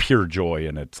 But you're pure joy,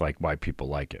 and it's like why people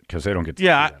like it, because they don't get to see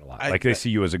that a lot. Like they see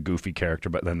you as a goofy character,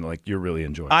 but then like you're really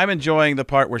enjoying it. I'm enjoying the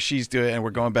part where she's doing it and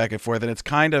we're going back and forth, and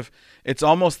it's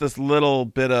almost this little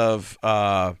bit of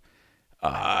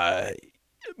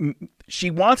she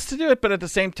wants to do it, but at the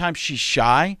same time she's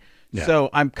shy. Yeah. So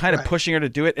I'm kind of pushing her to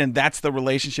do it, and that's the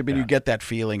relationship, and you get that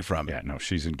feeling from it. Yeah, no,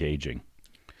 she's engaging.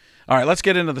 All right, let's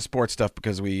get into the sports stuff,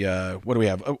 because we what do we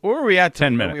have? Where are we at?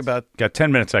 10 minutes. Got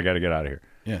 10 minutes. I got to get out of here.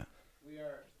 Yeah.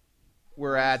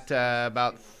 We're at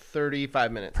about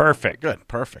 35 minutes. Perfect. Good.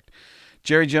 Perfect.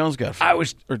 Jerry Jones got fired. I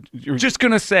was just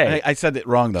going to say. I said it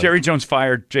wrong, though. Jerry Jones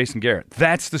fired Jason Garrett.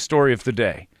 That's the story of the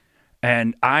day.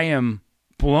 And I am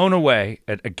blown away.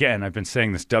 Again, I've been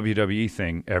saying this WWE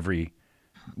thing every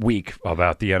week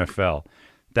about the NFL.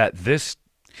 That this.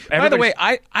 By the way,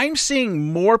 I'm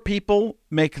seeing more people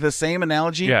make the same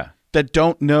analogy that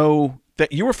don't know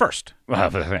that you were first. Well,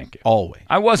 thank you. Always.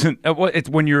 I wasn't.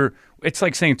 It's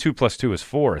like saying 2 + 2 is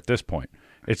 4 at this point.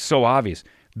 It's so obvious.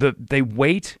 They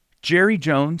wait. Jerry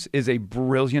Jones is a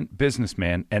brilliant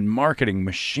businessman and marketing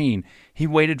machine. He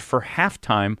waited for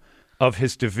halftime of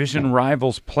his division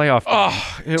rivals playoff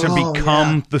to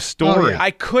become the story. I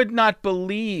could not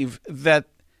believe that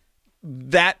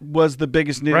was the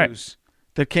biggest news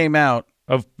that came out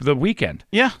of the weekend.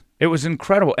 Yeah. It was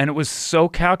incredible, and it was so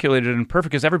calculated and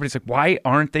perfect, because everybody's like, why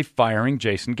aren't they firing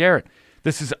Jason Garrett?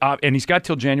 This is and he's got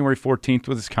till January 14th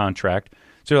with his contract.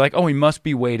 So you're like, oh, he must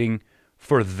be waiting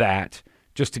for that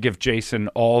just to give Jason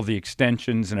all the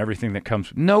extensions and everything that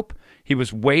comes. Nope. He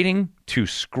was waiting to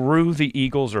screw the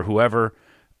Eagles or whoever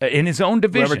in his own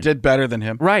division. Whoever did better than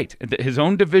him. Right. His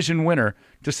own division winner,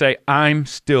 to say, I'm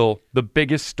still the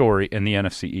biggest story in the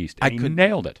NFC East. And he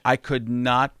nailed it. I could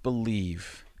not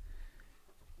believe.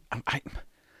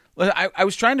 I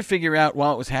was trying to figure out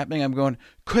while it was happening. I'm going,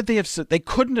 they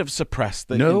couldn't have suppressed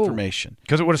the information,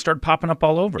 because it would have started popping up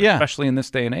all over, especially in this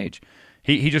day and age.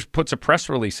 He just puts a press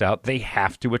release out. They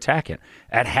have to attack it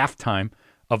at halftime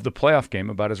of the playoff game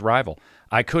about his rival.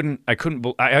 I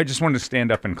just wanted to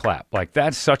stand up and clap. Like,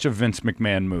 that's such a Vince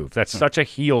McMahon move. That's such a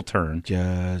heel turn.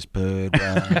 Just put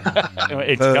one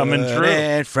it's coming true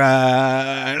in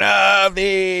front of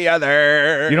the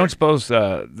other. You don't suppose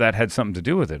that had something to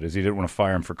do with it, is he didn't want to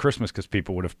fire him for Christmas because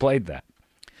people would have played that?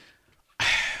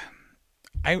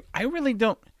 I really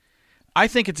don't. I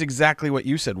think it's exactly what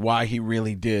you said, why he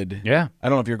really did. Yeah. I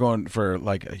don't know if you're going for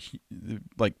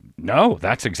No,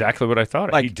 that's exactly what I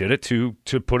thought. He did it to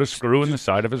put a screw in the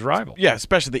side of his rival. Yeah,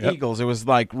 especially the Eagles. It was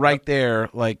like right there,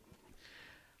 like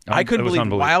I couldn't believe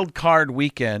Wildcard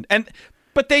weekend.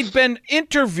 But they'd been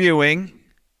interviewing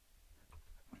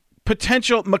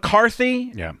potential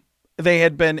McCarthy. Yeah. They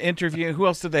had been interviewing. Who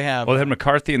else did they have? Well, they had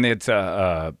McCarthy, and they had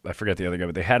I forget the other guy,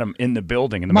 but they had him in the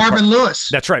building. And Marvin Lewis.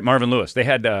 That's right, Marvin Lewis. They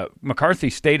had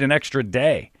McCarthy stayed an extra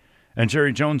day, and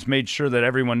Jerry Jones made sure that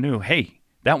everyone knew, hey,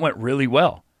 that went really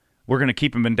well. We're going to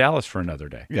keep him in Dallas for another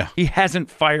day. Yeah, he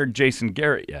hasn't fired Jason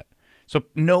Garrett yet, so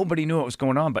nobody knew what was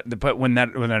going on. But when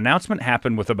the announcement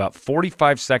happened with about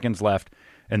 45 seconds left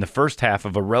in the first half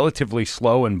of a relatively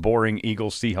slow and boring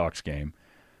Eagles-Seahawks game,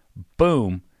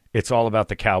 boom. It's all about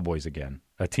the Cowboys again,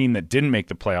 a team that didn't make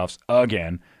the playoffs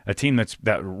again, a team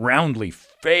that roundly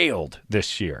failed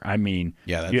this year. I mean,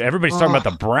 everybody's talking about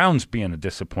the Browns being a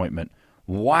disappointment.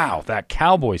 Wow, that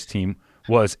Cowboys team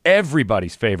was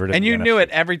everybody's favorite. And you knew it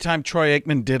every time Troy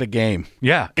Aikman did a game.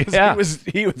 Yeah.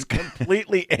 He was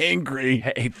completely angry.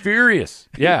 Furious.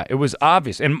 Yeah, it was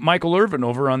obvious. And Michael Irvin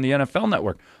over on the NFL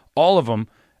Network, all of them.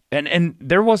 And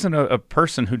there wasn't a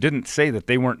person who didn't say that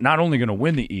they weren't not only going to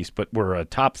win the East, but were a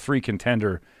top 3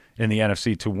 contender in the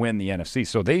NFC to win the NFC.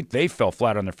 So they fell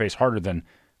flat on their face harder than,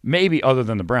 maybe other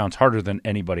than the Browns, harder than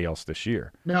anybody else this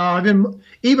year. No,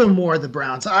 even more the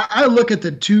Browns. I look at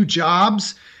the two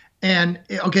jobs, and,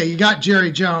 okay, you got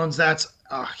Jerry Jones. That's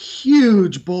a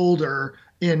huge boulder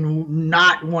in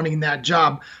not wanting that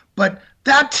job. But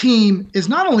that team is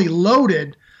not only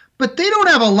loaded, but they don't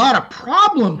have a lot of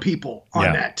problem people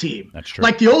on that team. That's true.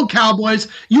 Like the old Cowboys,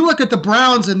 you look at the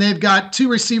Browns and they've got 2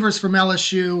 receivers from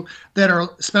LSU that are,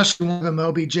 especially one of them,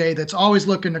 OBJ, that's always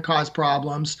looking to cause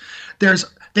problems.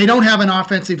 They don't have an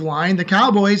offensive line. The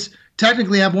Cowboys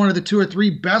technically have one of the 2 or 3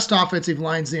 best offensive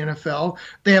lines in the NFL.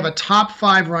 They have a top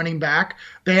 5 running back.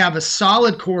 They have a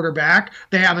solid quarterback.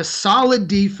 They have a solid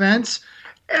defense.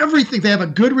 Everything. They have a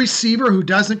good receiver who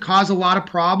doesn't cause a lot of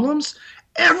problems.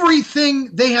 Everything,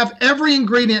 they have every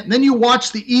ingredient. And then you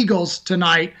watch the Eagles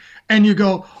tonight and you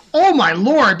go, oh my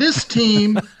Lord, this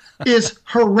team is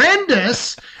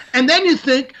horrendous. And then you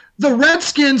think the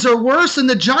Redskins are worse and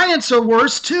the Giants are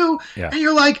worse too. Yeah. And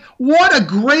you're like, what a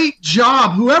great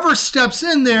job. Whoever steps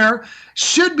in there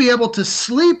should be able to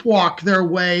sleepwalk their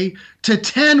way to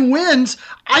 10 wins.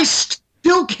 I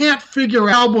still can't figure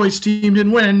out Cowboys team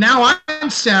didn't win. And now I'm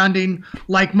sounding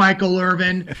like Michael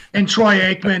Irvin and Troy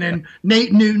Aikman and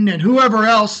Nate Newton and whoever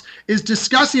else is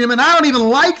discussing them. And I don't even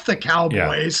like the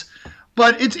Cowboys. Yeah.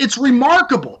 But it's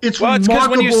remarkable. It's remarkable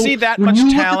when you see that much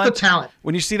talent.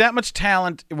 When you see that much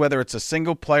talent, whether it's a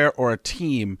single player or a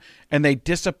team, and they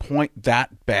disappoint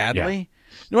that badly.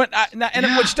 You know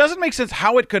what? Which doesn't make sense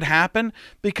how it could happen,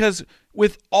 because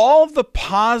with all the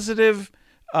positive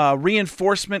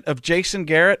reinforcement of Jason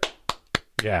Garrett,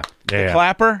 the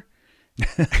clapper,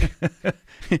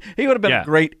 he would have been a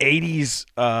great 80s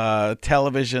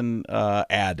television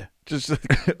ad. Just for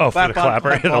the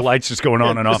clapper. The lights just going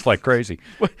on and off like crazy.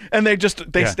 And they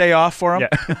stay off for him.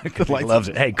 Yeah. He loves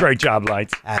it. Hey, great job,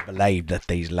 lights. I believe that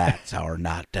these lights are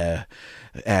not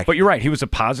But you're right. He was a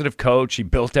positive coach. He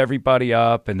built everybody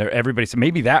up, and everybody said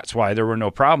maybe that's why there were no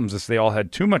problems, is they all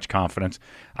had too much confidence.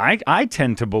 I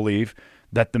tend to believe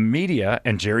that the media,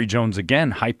 and Jerry Jones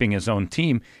again hyping his own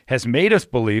team, has made us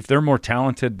believe they're more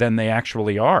talented than they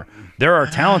actually are. There are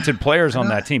talented players on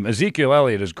that team. Ezekiel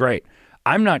Elliott is great.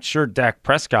 I'm not sure Dak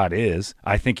Prescott is.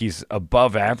 I think he's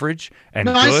above average and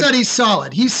good. I said he's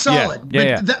solid. He's solid.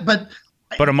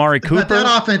 But Amari Cooper,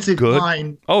 that offensive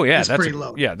line is pretty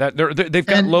low. Yeah, they've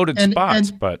got loaded spots,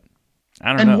 but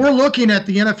I don't know. And we're looking at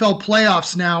the NFL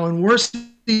playoffs now, and we're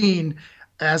seeing,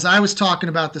 as I was talking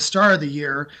about the start of the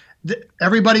year,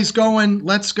 everybody's going,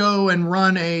 let's go and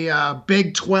run a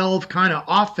Big 12 kind of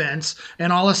offense,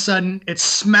 and all of a sudden it's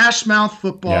smash mouth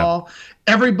football. Yeah.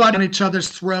 Everybody on each other's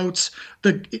throats.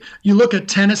 You look at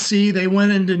Tennessee, they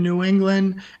went into New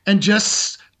England and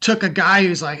just took a guy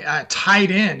who's like a tight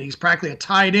end. He's practically a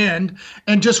tight end,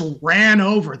 and just ran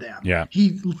over them. Yeah.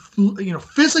 He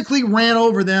physically ran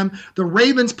over them. The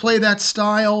Ravens play that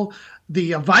style.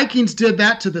 The Vikings did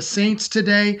that to the Saints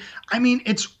today. I mean,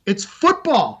 it's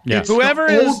football. Yeah. It's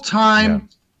old time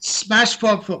smash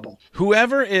football.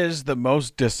 Whoever is the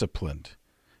most disciplined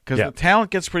because the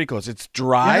talent gets pretty close. It's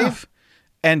drive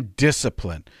and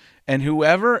discipline. And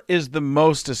whoever is the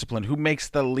most disciplined, who makes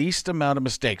the least amount of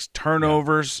mistakes,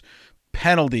 turnovers,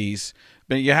 penalties,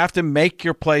 but you have to make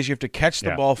your plays, you have to catch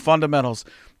the ball, fundamentals.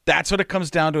 That's what it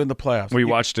comes down to in the playoffs. We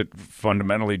watched it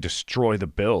fundamentally destroy the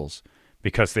Bills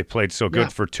because they played so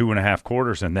good for 2.5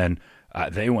 quarters, and then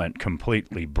they went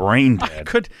completely brain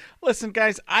dead. Listen,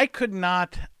 guys, I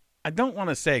don't want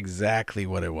to say exactly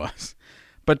what it was,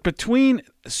 but between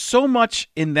so much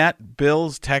in that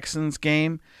Bills-Texans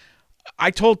game,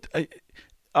 I told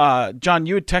John,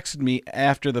 you had texted me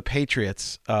after the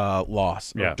Patriots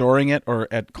loss, or during it, or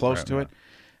at close to it,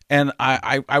 and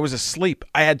I was asleep.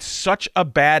 I had such a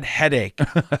bad headache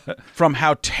from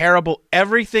how terrible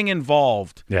everything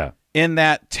involved in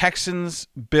that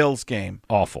Texans-Bills game.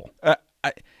 Awful.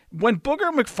 When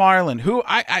Booger McFarland, who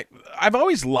I've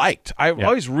always liked,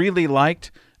 always really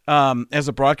liked as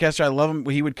a broadcaster. I love him.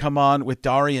 He would come on with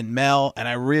Darian Mel, and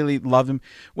I really loved him.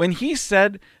 When he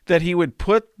said that he would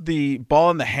put the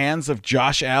ball in the hands of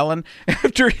Josh Allen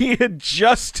after he had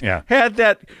just had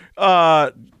that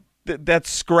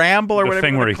scramble or whatever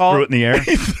thing where he threw it in the air.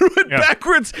 He threw it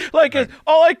backwards.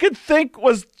 All I could think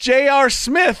was J.R.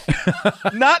 Smith,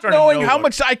 not knowing how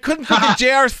much. I couldn't think of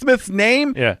J.R. Smith's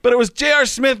name, but it was J.R.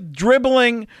 Smith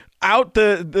dribbling out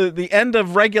the end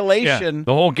of regulation. Yeah,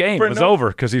 the whole game was over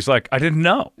because he's like, I didn't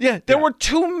know. Yeah, there were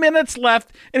 2 minutes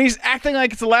left, and he's acting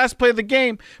like it's the last play of the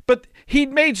game, but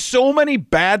he'd made so many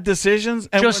bad decisions.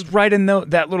 And right in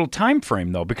that little time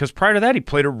frame, though, because prior to that, he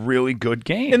played a really good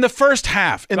game. In the first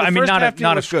half.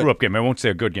 Not a screw-up game. I won't say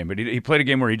a good game, but he played a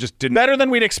game where he just didn't. Better than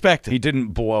we'd expected. He didn't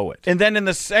blow it. And then in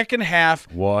the second half,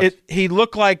 he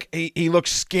looked like he looked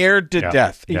scared to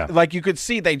death. Like you could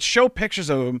see, they'd show pictures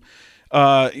of him.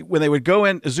 When they would go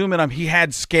in, zoom in on him, he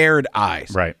had scared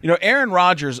eyes. Right. Aaron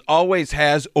Rodgers always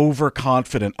has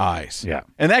overconfident eyes. Yeah.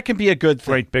 And that can be a good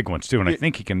thing. Great big ones, too. And I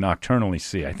think he can nocturnally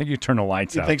see. I think you turn the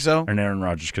lights out. You think so? And Aaron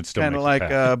Rodgers could still kind of like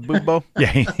Boobo?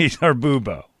 Yeah, he's our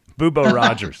Boobo. Boobo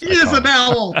Rodgers. He is an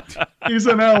owl. He's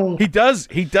an owl. He does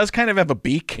kind of have a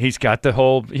beak. He's got the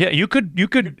whole. Yeah, you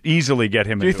could easily get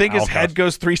him. Do you think his head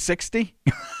goes 360?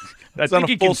 I think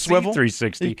he can swivel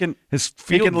 360. He can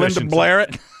field Linda Blair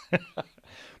it.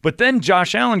 But then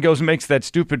Josh Allen goes and makes that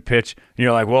stupid pitch, and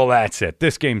you're like, well, that's it.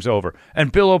 This game's over.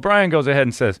 And Bill O'Brien goes ahead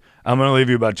and says, I'm going to leave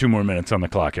you about 2 more minutes on the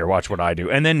clock here. Watch what I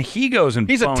do. And then he goes and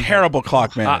he's a terrible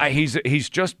clock man. He's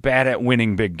just bad at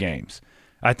winning big games.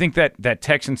 I think that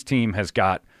Texans team has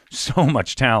got so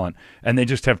much talent, and they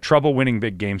just have trouble winning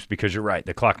big games because you're right.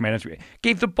 The clock management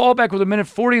gave the ball back with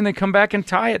 1:40, and they come back and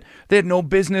tie it. They had no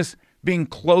business being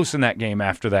close in that game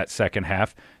after that second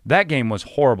half. That game was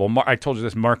horrible. I told you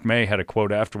this. Mark May had a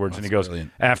quote afterwards, and he goes,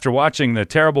 after watching the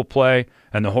terrible play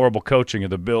and the horrible coaching of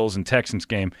the Bills and Texans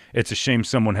game, it's a shame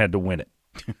someone had to win it.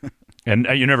 And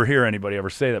you never hear anybody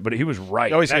ever say that, but he was right.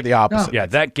 You always hear the opposite. Yeah,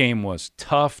 that game was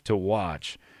tough to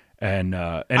watch. And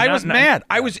I was mad.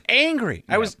 I was angry.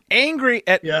 I was angry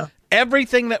at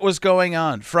everything that was going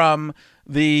on, from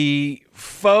the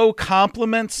faux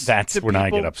compliments. That's when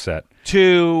I get upset.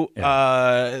 To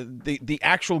the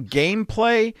actual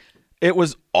gameplay. It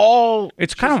was all.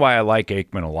 It's kind of why I like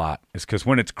Aikman a lot. Is because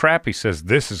when it's crap, he says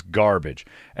this is garbage.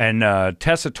 And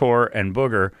Tessitore and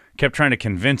Booger kept trying to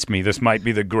convince me this might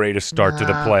be the greatest start to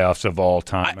the playoffs of all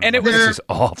time. And it was this is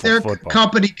awful they're football.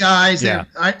 Company guys. Yeah.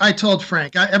 I told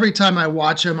Frank, every time I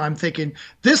watch them, I'm thinking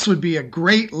this would be a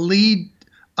great lead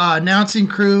announcing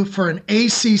crew for an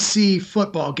ACC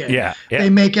football game. Yeah. They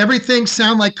make everything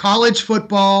sound like college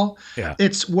football. Yeah.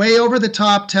 It's way over the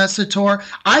top, Tessitore.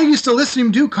 I used to listen to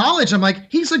him do college. I'm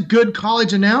like, he's a good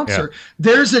college announcer. Yeah.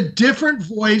 There's a different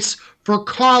voice for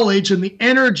college and the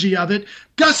energy of it.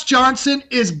 Gus Johnson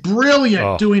is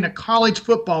brilliant doing a college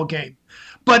football game.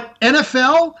 But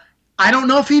NFL, I don't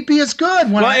know if he'd be as good.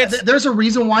 There's a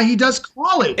reason why he does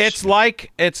college. It's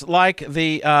like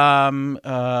the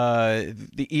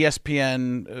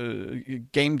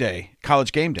ESPN game day,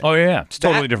 college game day. Oh yeah, it's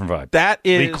totally different vibe. That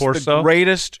is the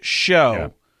greatest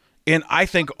show in, I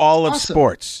think, all of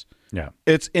sports. Yeah,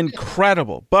 it's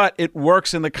incredible, but it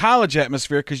works in the college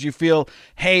atmosphere because you feel,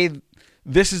 hey,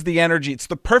 this is the energy. It's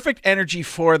the perfect energy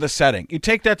for the setting. You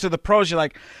take that to the pros, you're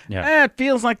like, it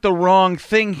feels like the wrong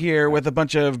thing here with a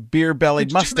bunch of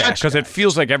beer-bellied mustaches. Because it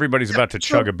feels like everybody's about to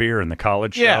chug a beer in the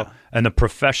college show, and the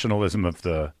professionalism of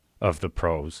the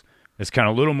pros is kind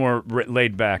of a little more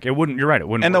laid back. It wouldn't. You're right. It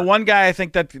wouldn't. And work. the one guy I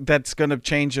think that's going to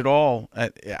change it all.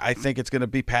 I think it's going to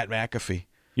be Pat McAfee.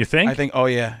 You think? I think. Oh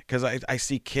yeah, because I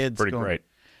see kids. Pretty great.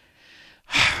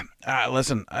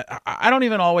 Listen, I don't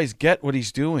even always get what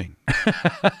he's doing.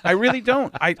 I really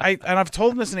don't. And I've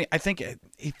told him this, and I think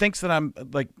he thinks that I'm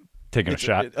like Taking a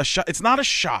shot. It's not a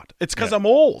shot. It's because I'm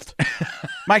old.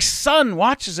 My son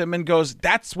watches him and goes,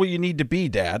 "That's what you need to be,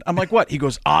 Dad." I'm like, "What?" He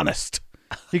goes, "Honest."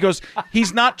 He goes,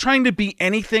 "He's not trying to be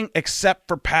anything except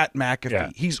for Pat McAfee. Yeah.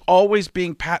 He's always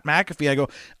being Pat McAfee." I go,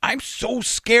 "I'm so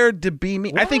scared to be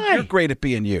me." Why? I think you're great at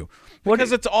being you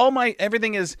because it's all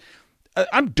everything is.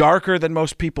 I'm darker than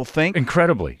most people think.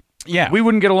 Incredibly. Yeah, we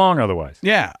wouldn't get along otherwise.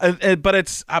 Yeah,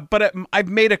 but I've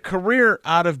made a career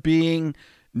out of being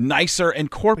nicer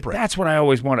and corporate. But that's what I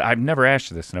always wanted. I've never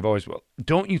asked you this, and I've always. Well,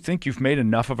 don't you think you've made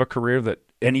enough of a career that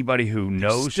anybody who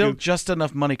knows still you, just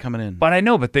enough money coming in? But I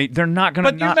know, but they're not going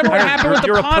to. But you remember what happened with the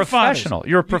You're a Podfathers. professional.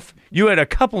 You had a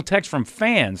couple texts from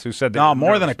fans who said that. No,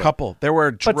 more than a couple. There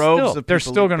were droves of people. They're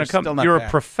still going to come. You're a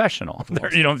professional.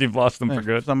 You've lost them for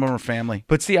good. Some of them are family.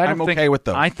 But see, I'm okay with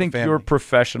those. I think you're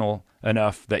professional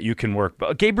enough that you can work.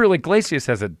 But Gabriel Iglesias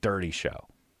has a dirty show.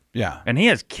 Yeah. And he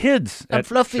has kids. I'm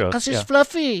fluffy because he's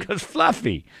fluffy. Because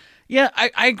fluffy. Yeah,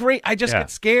 I agree. I just get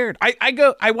scared.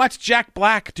 I watch Jack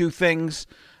Black do things,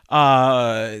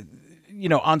 on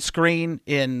screen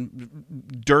in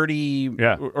dirty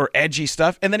or edgy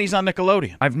stuff, and then he's on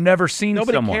Nickelodeon. I've never seen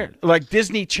someone. Cared. Like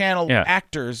Disney Channel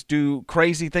actors do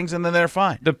crazy things, and then they're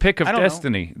fine. The Pick of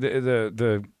Destiny,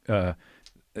 the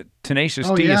Tenacious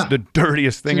D is the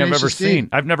dirtiest thing I've ever seen.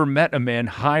 I've never met a man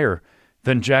higher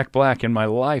than Jack Black in my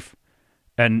life.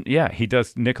 And he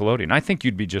does Nickelodeon. I think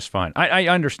you'd be just fine. I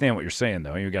understand what you're saying,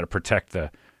 though. You got to protect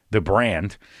the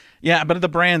brand. Yeah, but the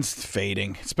brand's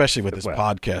fading, especially with this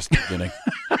podcast beginning.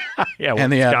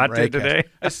 And Scott did today.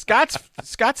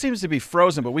 Scott seems to be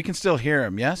frozen, but we can still hear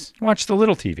him. Yes. Watch the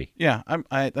little TV. Yeah,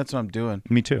 that's what I'm doing.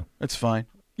 Me too. It's fine.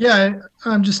 Yeah,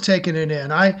 I'm just taking it in.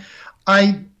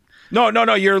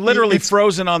 No. You're literally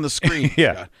frozen on the screen.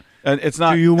 Yeah. And it's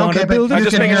not. Do you want to build? I'm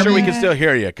just making sure we can still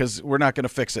hear you because we're not going to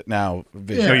fix it now.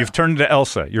 Yeah. No, you've turned to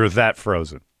Elsa. You're that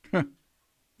frozen.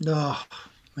 Oh,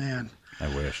 man.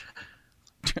 I wish.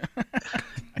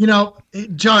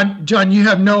 John, you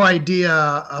have no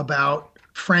idea about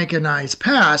Frank and I's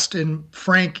past. And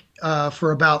Frank,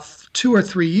 for about 2 or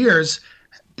 3 years,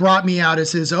 brought me out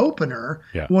as his opener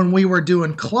when we were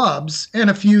doing clubs and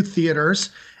a few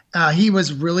theaters. He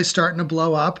was really starting to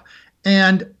blow up.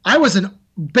 And I was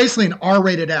basically an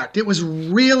R-rated act. It was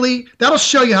really, that'll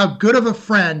show you how good of a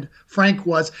friend Frank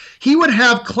was. He would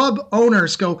have club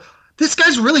owners go, "This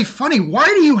guy's really funny. Why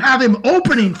do you have him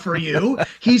opening for you?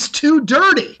 He's too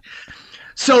dirty."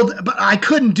 But I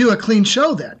couldn't do a clean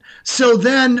show then. So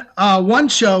then one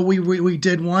show we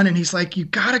did one, and he's like, "You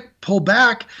got to pull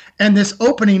back." And this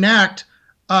opening act,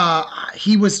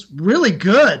 he was really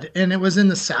good, and it was in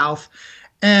the South.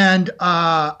 And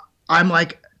I'm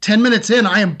like, 10 minutes in,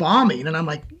 I am bombing, and I'm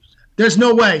like, there's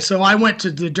no way. So I went to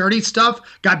the dirty stuff,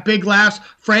 got big laughs.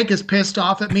 Frank is pissed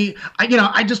off at me.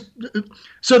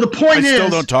 So the point is, I still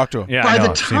don't talk to him. Yeah, by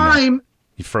the time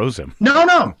he froze him.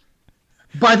 No.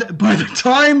 By the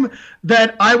time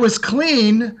that I was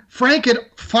clean, Frank had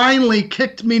finally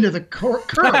kicked me to the curb.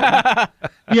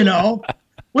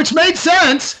 Which made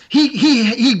sense.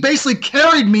 He basically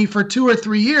carried me for 2 or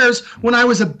 3 years when I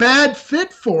was a bad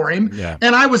fit for him. Yeah.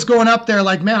 And I was going up there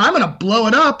like, man, I'm going to blow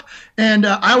it up. And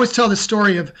I always tell the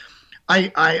story of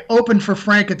I opened for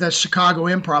Frank at the Chicago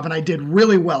Improv, and I did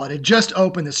really well. It had just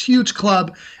opened, this huge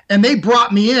club, and they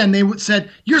brought me in. They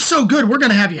said, "You're so good, we're going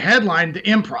to have you headline the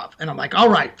Improv." And I'm like, all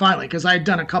right, finally, because I had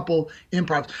done a couple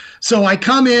Improvs. So I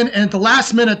come in, and at the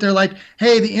last minute, they're like,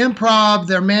 "Hey, the Improv,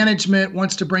 their management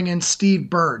wants to bring in Steve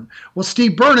Byrne." Well,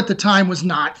 Steve Byrne at the time was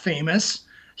not famous.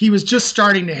 He was just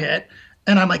starting to hit.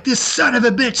 And I'm like, this son of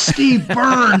a bitch, Steve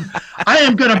Byrne, I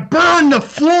am going to burn the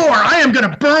floor. I am going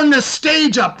to burn this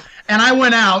stage up. And I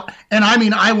went out, and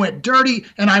I went dirty,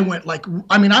 and I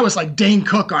was like Dane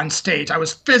Cook on stage. I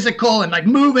was physical and like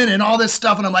moving and all this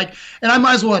stuff. And I'm like, and I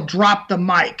might as well have dropped the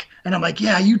mic. And I'm like,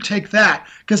 yeah, you take that.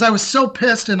 Because I was so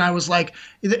pissed, and I was like,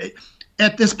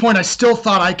 at this point, I still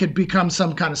thought I could become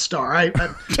some kind of star.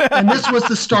 And this was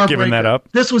the star breaker. Giving that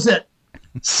up? This was it.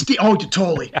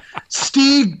 Totally.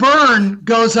 Steve Byrne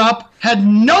goes up, had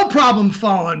no problem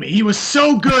following me. He was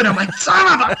so good. I'm like,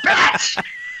 son of a bitch.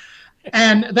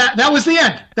 And that was the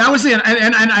end. That was the end.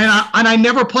 And I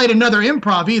never played another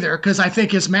improv either, because I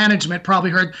think his management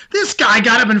probably heard this guy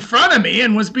got up in front of me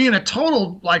and was being a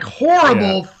total like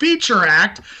horrible feature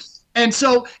act. And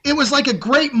so it was like a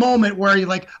great moment where you're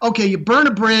like, okay, you burn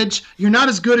a bridge. You're not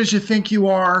as good as you think you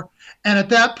are. And at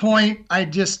that point, I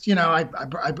just, I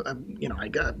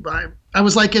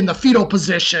was like in the fetal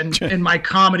position in my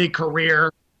comedy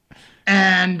career.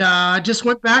 and just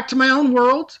went back to my own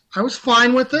world. I was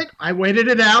fine with it. I waited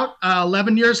it out.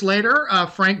 11 years later,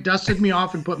 Frank dusted me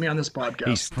off and put me on this podcast.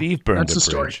 He Steve burned That's the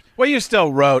story. Well, you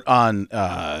still wrote on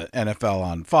NFL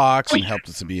on Fox and helped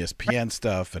with some ESPN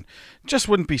stuff, and just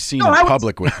wouldn't be seen in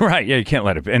public with. Right? Yeah, you can't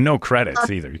let it be, and no credits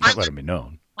either. You can't let it be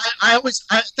known. I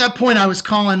at that point I was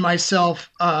calling myself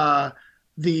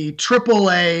the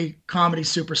AAA comedy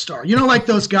superstar. You know, like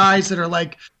those guys that are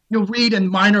like, you'll read in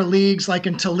minor leagues, like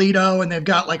in Toledo, and they've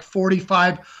got like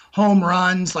 45 home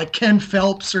runs, like Ken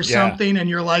Phelps or something, and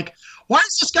you're like, why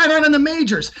is this guy not in the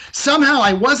majors? Somehow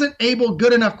I wasn't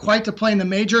good enough quite to play in the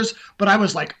majors, but I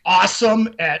was like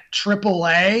awesome at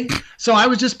AAA. So I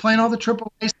was just playing all the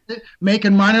AAA,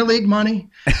 making minor league money,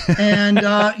 and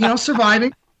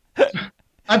surviving.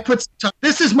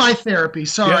 This is my therapy.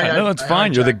 Sorry. Yeah, no, it's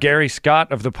fine. You're the Gary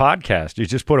Scott of the podcast. You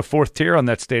just put a fourth tier on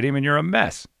that stadium and you're a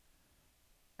mess.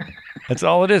 That's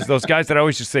all it is. Those guys that I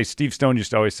always just say, Steve Stone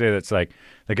used to always say that's like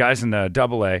the guys in the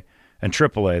AA and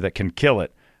AAA that can kill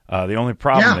it. The only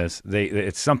problem is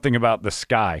it's something about the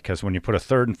sky, because when you put a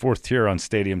third and fourth tier on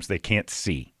stadiums, they can't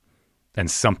see, and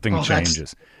something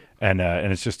changes. And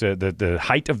it's just the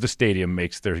height of the stadium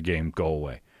makes their game go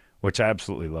away, which I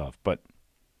absolutely love. But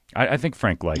I think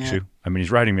Frank likes you. I mean,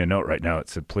 he's writing me a note right now. It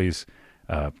said, please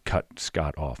cut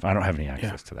Scott off. I don't have any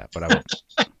access to that, but I will.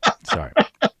 Sorry.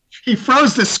 He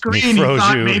froze the screen. He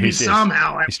thought maybe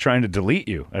somehow. He's trying to delete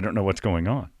you. I don't know what's going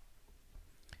on.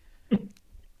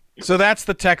 So that's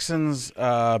the Texans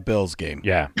Bills game.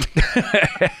 Yeah.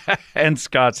 And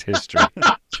Scott's history.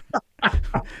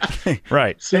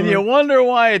 Right. And you wonder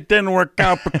why it didn't work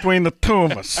out between the two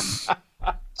of us.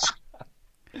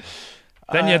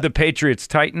 Then you had the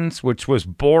Patriots-Titans, which was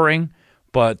boring,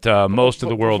 but most of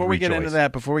the world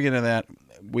rejoiced. Before we get into that,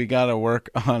 we got to work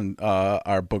on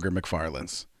our Booger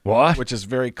McFarlands. What? Which is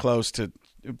very close to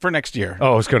for next year.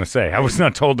 Oh, I was going to say, I was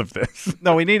not told of this.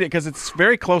 No, we need it because it's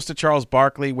very close to Charles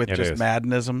Barkley with just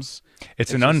madnisms.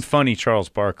 It's an unfunny Charles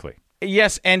Barkley.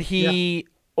 Yes, and he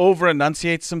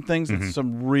over-enunciates some things. Mm-hmm. It's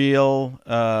some real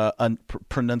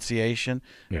pronunciation.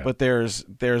 Yeah. But there's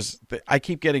I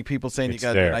keep getting people saying you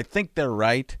got it. I think they're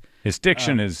right. His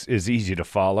diction is easy to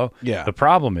follow. Yeah. The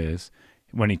problem is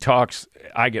when he talks,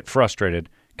 I get frustrated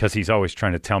because he's always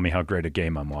trying to tell me how great a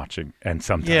game I'm watching, and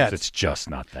sometimes it's just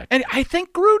not that good. And I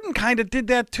think Gruden kind of did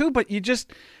that too, but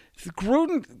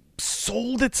Gruden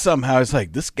sold it somehow. It's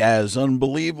like, this guy is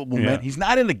unbelievable, man. He's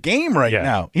not in the game right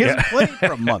now. He hasn't played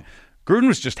for a month. Gruden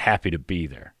was just happy to be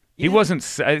there. He wasn't.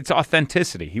 It's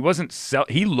authenticity. He wasn't.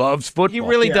 He loves football. He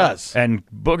really does. And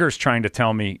Booger's trying to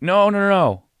tell me,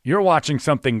 no. You're watching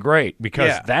something great,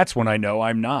 because that's when I know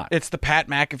I'm not. It's the Pat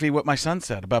McAfee, what my son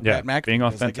said about Pat McAfee. Being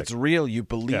authentic. It's real. You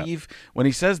believe when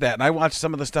he says that. And I watch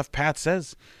some of the stuff Pat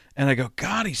says, and I go,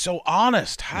 God, he's so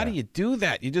honest. How do you do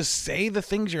that? You just say the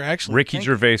things you're actually Ricky thinking.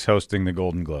 Gervais hosting the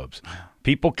Golden Globes.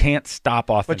 People can't stop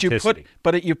authenticity.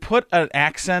 But you put an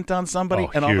accent on somebody,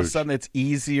 and all of a sudden it's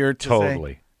easier to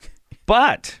say.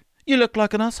 But you look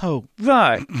like an asshole.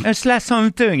 Right. It's less time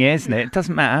doing it, isn't it? It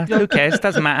doesn't matter. Who cares? It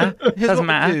doesn't matter.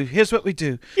 Here's what we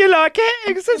do. You like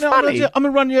it? It's funny. I'm going to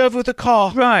run you over with a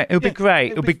car. Right. It'll be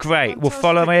great. It'll be great. Fantastic. We'll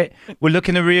follow it. We'll look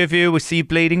in the rear view. We'll see you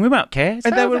bleeding. We won't care.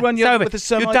 And then we'll run you over with a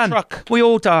semi-truck. We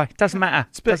all die. Doesn't matter.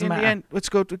 But in the end, let's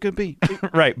go to good be.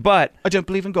 Right. But I don't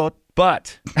believe in God.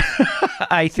 But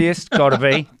atheist, gotta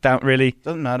be. Don't really.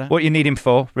 Doesn't matter. What you need him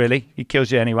for, really? He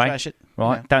kills you anyway. Trash it.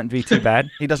 Right. Yeah. Don't be too bad.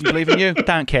 He doesn't believe in you.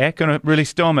 Don't care. Gonna really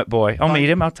storm it, boy. I'll meet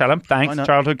him. I'll tell him. Thanks.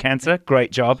 Childhood cancer.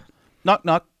 Great job. Knock,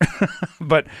 knock.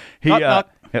 But he. Knock.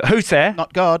 Who's there?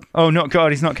 Not God. Oh, not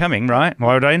God. He's not coming, right?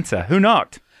 Why would I enter? Who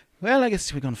knocked? Well, I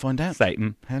guess we're going to find out.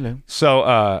 Satan. Hello.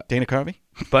 So, Dana Carvey?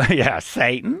 But yeah,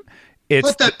 Satan.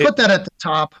 Put that at the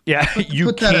top. Yeah,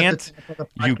 you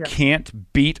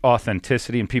can't beat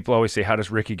authenticity, and people always say, "How does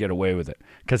Ricky get away with it?"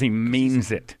 Because he means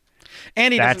it.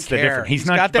 And That's doesn't the care. difference. He's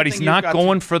not, but he's not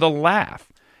going for the laugh.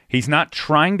 He's not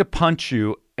trying to punch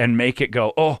you and make it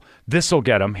go, "Oh, this will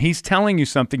get him." He's telling you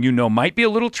something you know might be a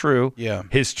little true. Yeah.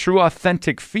 His true,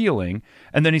 authentic feeling,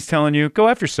 and then he's telling you, "Go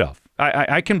F yourself."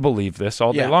 I can believe this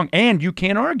all day long, and you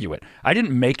can't argue it. I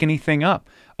didn't make anything up.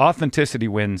 Authenticity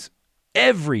wins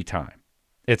every time.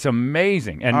 It's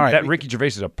amazing. And that Ricky Gervais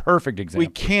is a perfect example. We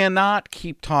cannot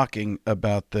keep talking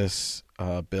about this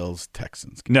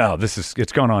Bills-Texans game. No,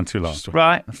 it's gone on too long.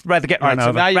 Right? Rather get run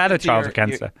over. Rather childhood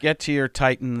cancer. Get to your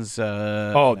Titans.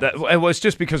 It was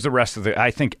just because the rest of I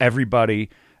think everybody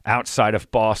outside of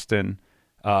Boston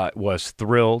was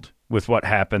thrilled with what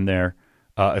happened there,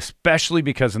 especially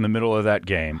because in the middle of that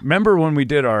game. Remember when we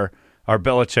did our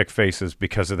Belichick faces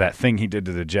because of that thing he did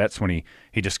to the Jets when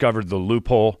he discovered the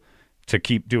loophole to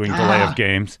keep doing delay of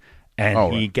games,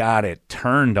 and he got it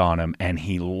turned on him, and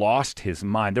he lost his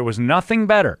mind. There was nothing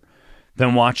better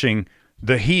than watching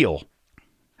the heel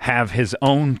have his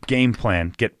own game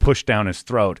plan get pushed down his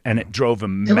throat, and it drove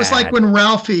him mad. It was like when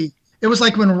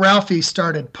Ralphie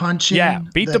started punching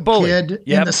beat the bully kid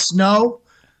in the snow.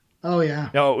 Oh, yeah.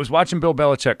 No, it was watching Bill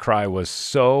Belichick cry was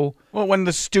so Well, when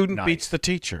the student nice. Beats the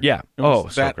teacher. Yeah.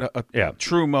 A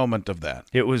true moment of that.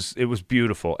 It was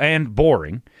beautiful and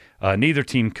boring. Neither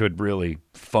team could really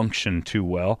function too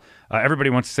well.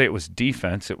 Everybody wants to say it was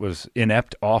defense. It was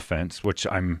inept offense, which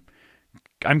I'm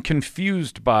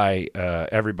confused by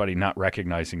everybody not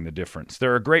recognizing the difference.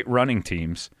 There are great running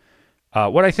teams.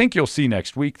 What I think you'll see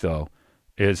next week, though,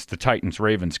 is the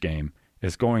Titans-Ravens game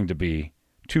is going to be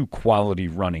two quality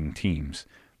running teams.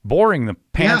 Boring the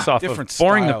pants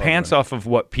off of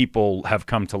what people have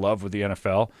come to love with the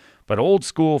NFL, but old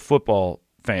school football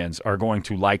fans are going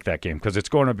to like that game because it's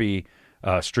going to be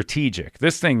strategic.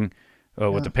 This thing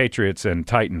with the Patriots and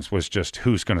Titans was just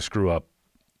who's going to screw up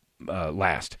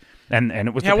last. And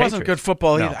it was it wasn't good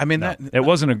football either. I mean, it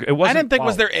wasn't. I didn't think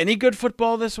was there any good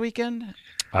football this weekend?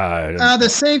 The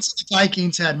Saints and the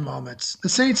Vikings had moments. The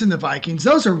Saints and the Vikings,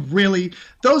 those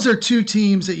are two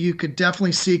teams that you could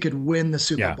definitely see could win the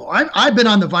Super Bowl. I've been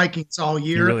on the Vikings all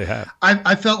year. You really have.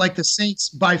 I felt like the Saints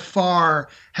by far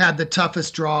had the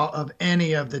toughest draw of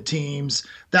any of the teams.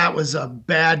 That was a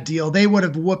bad deal. They would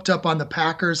have whooped up on the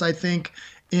Packers, I think,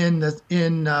 in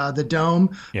the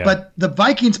dome. Yeah. But the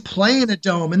Vikings play in a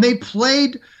dome, and they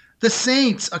played the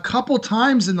Saints a couple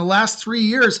times in the last 3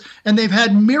 years, and they've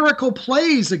had miracle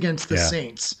plays against the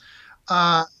Saints.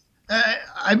 I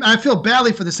feel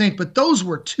badly for the Saints, but those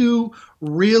were two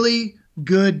really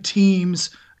good teams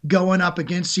going up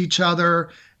against each other,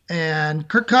 and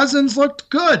Kirk Cousins looked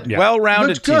good. Yeah.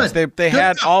 Well-rounded teams. They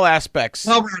had all aspects.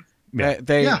 Well-rounded.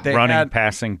 They running, had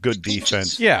passing, good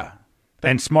defense. Yeah.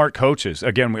 And smart coaches.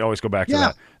 Again, we always go back to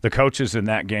that. The coaches in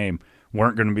that game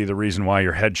weren't going to be the reason why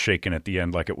your head's shaking at the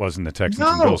end like it was in the Texans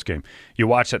and Bills game. You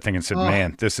watch that thing and said,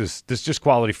 man, this is just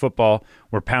quality football.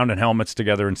 We're pounding helmets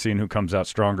together and seeing who comes out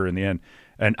stronger in the end.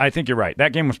 And I think you're right.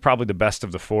 That game was probably the best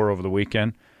of the four over the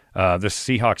weekend. This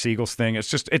Seahawks-Eagles thing,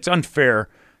 it's unfair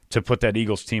to put that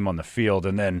Eagles team on the field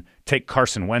and then take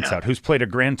Carson Wentz out, who's played a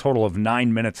grand total of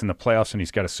 9 minutes in the playoffs and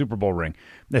he's got a Super Bowl ring.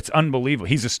 That's unbelievable.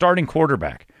 He's a starting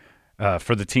quarterback.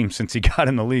 For the team since he got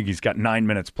in the league. He's got 9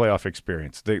 minutes playoff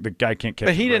experience. The guy can't catch.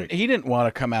 But he didn't want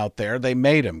to come out there. They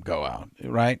made him go out,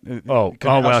 right? Well,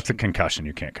 it's a concussion.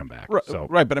 You can't come back.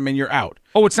 Right, but I mean, you're out.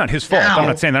 Oh, it's not his fault. I'm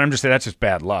not saying that. I'm just saying that's just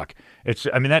bad luck.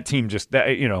 That team just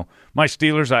my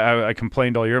Steelers. I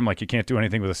complained all year. I'm like, you can't do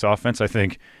anything with this offense. I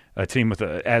think a team with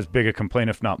as big a complaint,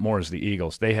 if not more, as the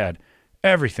Eagles. They had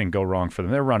everything go wrong for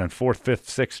them. They're running 4th, 5th,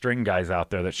 6th string guys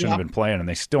out there that shouldn't have been playing, and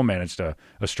they still managed a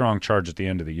strong charge at the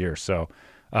end of the year. So,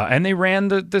 and they ran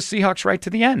the Seahawks right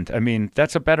to the end. I mean,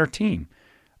 that's a better team.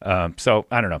 So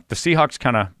I don't know. The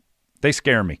Seahawks they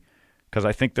scare me because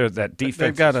I think that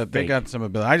defense. They got some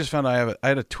ability. I just found I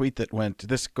had a tweet that went.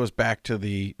 This goes back to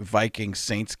the Vikings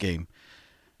Saints game,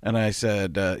 and I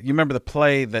said, you remember the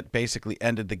play that basically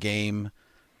ended the game.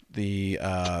 The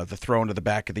throw into the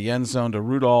back of the end zone to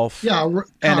Rudolph. Yeah,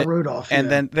 Rudolph. And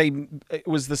then it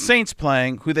was the Saints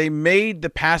playing, who they made the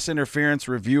pass interference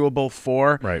reviewable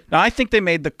for. Right. Now, I think they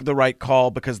made the right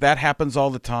call because that happens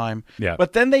all the time. Yeah.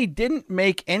 But then they didn't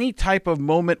make any type of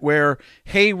moment where,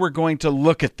 hey, we're going to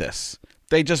look at this.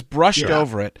 They just brushed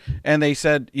over it, and they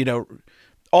said,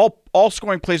 all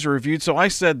scoring plays are reviewed. So I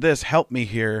said this, help me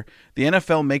here. The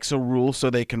NFL makes a rule so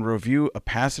they can review a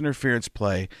pass interference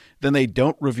play, then they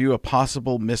don't review a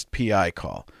possible missed PI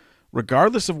call.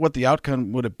 Regardless of what the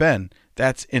outcome would have been,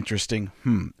 that's interesting.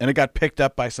 And it got picked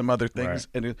up by some other things.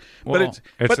 Right.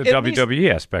 It's the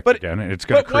WWE aspect again. It's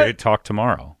going to create talk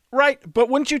tomorrow. Right. But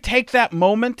wouldn't you take that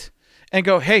moment and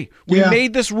go, hey, we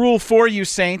made this rule for you,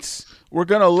 Saints. We're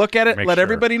going to look at it, let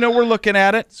everybody know we're looking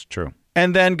at it. It's true.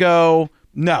 And then go,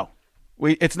 no.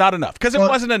 It's not enough because it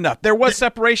wasn't enough. There was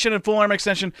separation and full arm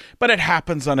extension, but it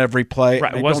happens on every play.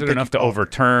 Right. It wasn't enough to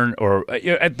overturn or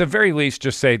at the very least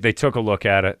just say they took a look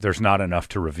at it. There's not enough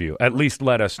to review. At least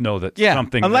let us know that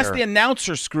something unless the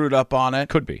announcer screwed up on it.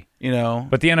 Could be.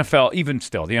 But the NFL, even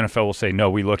still, the NFL will say,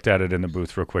 no, we looked at it in the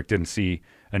booth real quick, didn't see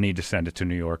a need to send it to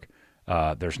New York.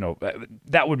 There's no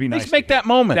that would be nice. Let's make that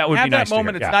moment. That would Have be that nice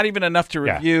moment. It's not even enough to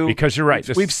review. Because you're right.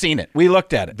 We've seen it. We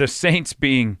looked at it. The Saints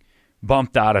being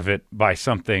bumped out of it by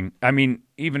something. I mean,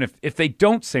 even if they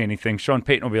don't say anything, Sean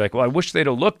Payton will be like, well, I wish they'd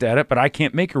have looked at it, but I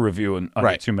can't make a review in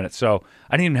under 2 minutes. So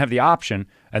I didn't even have the option,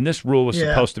 and this rule was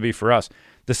supposed to be for us.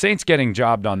 The Saints getting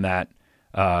jobbed on that,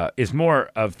 is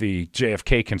more of the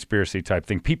JFK conspiracy type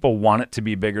thing. People want it to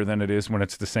be bigger than it is when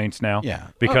it's the Saints now. Yeah.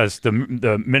 Because the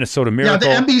Minnesota Miracle.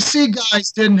 Yeah, the NBC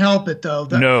guys didn't help it, though.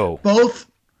 No.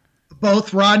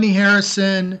 Both Rodney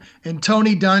Harrison and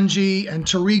Tony Dungy and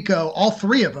Tirico, all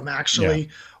three of them actually,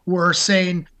 were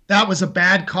saying that was a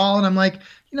bad call. And I'm like,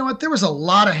 you know what? There was a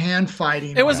lot of hand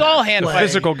fighting. It was all hand fighting.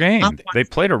 Physical game. They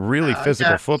played a really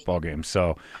physical football game.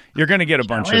 So you're going to get a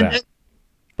bunch of that.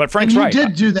 But Frank's right. You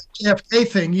did do that JFK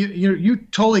thing. You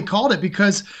totally called it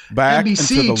because back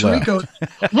NBC,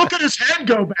 Tirico, look at his head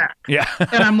go back. Yeah.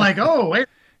 And I'm like, oh, wait.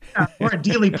 We're at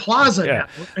Dealey Plaza now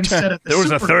instead of the There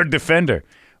was a third defender.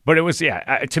 But it was,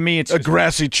 to me, it's a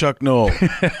grassy Chuck Noll.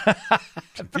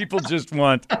 People just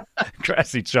want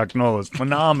grassy Chuck Noll is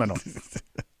phenomenal.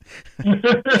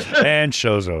 And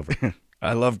show's over.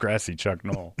 I love grassy Chuck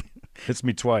Noll. Hits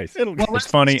me twice. It's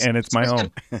funny and it's my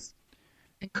own.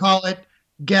 Call it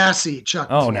gassy Chuck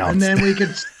Noll. Oh, no. And then we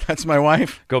could. That's my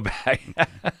wife. Go back.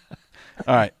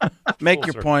 All right, make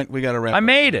your point. We got to wrap. I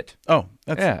made it. Oh,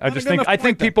 I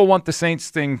think people want the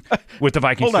Saints thing with the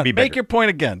Vikings to be bigger. Make your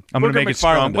point again. I'm going to make it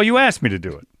strong. Well, you asked me to do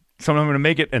it, so I'm going to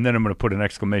make it, and then I'm going to put an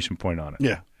exclamation point on it.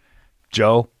 Yeah,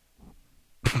 Joe.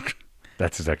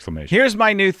 That's his exclamation. Here's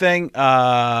my new thing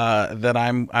that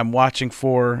I'm watching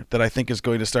for that I think is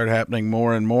going to start happening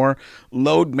more and more: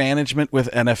 load management with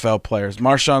NFL players.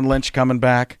 Marshawn Lynch coming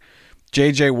back,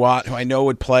 J.J. Watt, who I know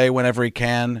would play whenever he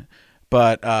can.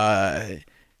 But,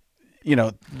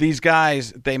 these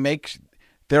guys,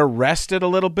 they're rested a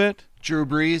little bit. Drew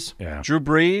Brees. Yeah. Drew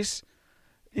Brees.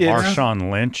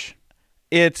 Marshawn Lynch.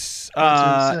 It's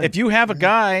if you have a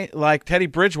guy like Teddy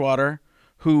Bridgewater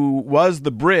who was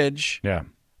the bridge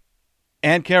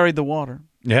and carried the water.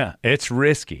 Yeah, it's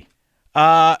risky.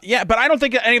 But I don't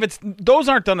think any of those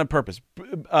aren't done on purpose.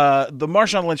 The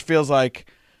Marshawn Lynch feels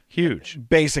like huge.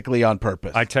 Basically on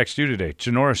purpose. I text you today.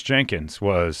 Janoris Jenkins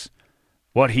was...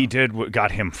 What he did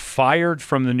got him fired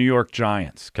from the New York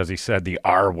Giants because he said the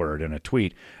R word in a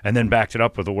tweet and then backed it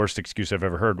up with the worst excuse I've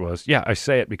ever heard was, I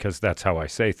say it because that's how I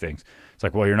say things. It's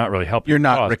like, well, you're not really helping. You're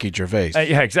not Ricky Gervais.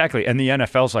 Yeah, exactly. And the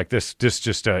NFL's like, this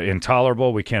just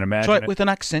intolerable. We can't imagine it. With an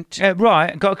accent.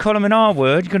 Right. Got to call them an R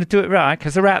word. You're going to do it right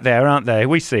because they're out there, aren't they?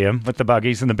 We see them with the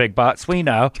buggies and the big butts. We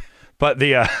know. But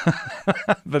it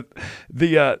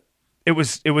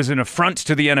was an affront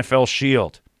to the NFL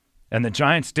shield. And the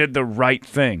Giants did the right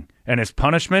thing. And his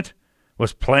punishment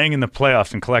was playing in the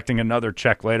playoffs and collecting another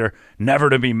check later, never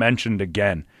to be mentioned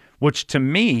again, which to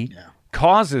me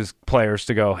causes players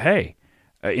to go, hey,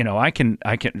 I can.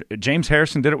 James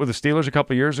Harrison did it with the Steelers a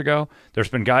couple of years ago. There's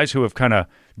been guys who have kind of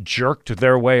jerked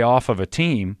their way off of a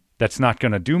team that's not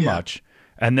going to do much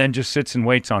and then just sits and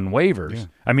waits on waivers. Yeah.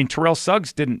 I mean, Terrell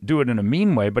Suggs didn't do it in a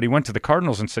mean way, but he went to the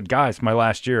Cardinals and said, guys, my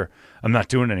last year, I'm not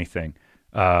doing anything.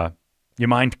 You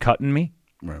mind cutting me?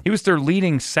 Right. He was their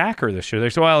leading sacker this year. They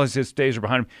said, well, his days are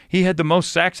behind him. He had the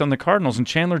most sacks on the Cardinals, and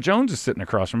Chandler Jones is sitting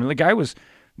across from him. The guy was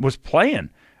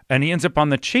playing, and he ends up on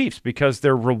the Chiefs because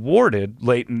they're rewarded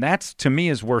late, and that's, to me,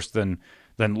 is worse than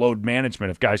load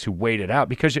management of guys who wait it out.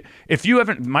 Because if you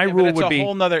haven't, my rule would be...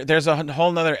 There's a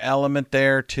whole nother element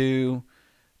there, too,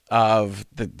 of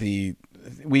the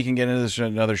we can get into this in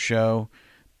another show,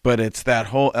 but it's that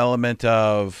whole element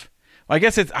of... I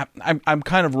guess I'm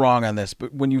kind of wrong on this,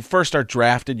 but when you first start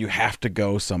drafted, you have to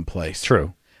go someplace.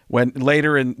 True. When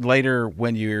later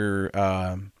when you're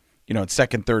in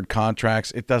second, third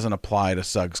contracts, it doesn't apply to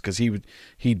Suggs because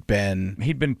he'd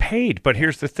been paid. But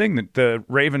here's the thing: that the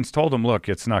Ravens told him, look,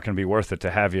 it's not going to be worth it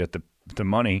to have you at the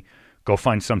money. Go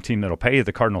find some team that'll pay you.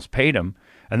 The Cardinals paid him,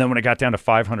 and then when it got down to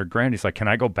 $500,000, he's like, can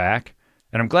I go back?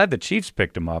 And I'm glad the Chiefs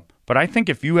picked him up. But I think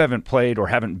if you haven't played or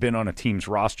haven't been on a team's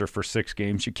roster for 6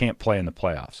 games, you can't play in the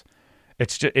playoffs.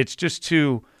 It's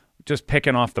just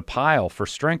picking off the pile for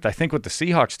strength. I think what the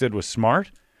Seahawks did was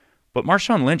smart, but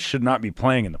Marshawn Lynch should not be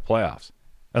playing in the playoffs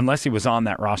unless he was on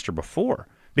that roster before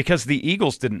because the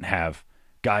Eagles didn't have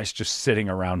guys just sitting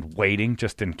around waiting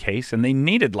just in case, and they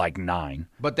needed like 9.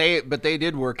 But they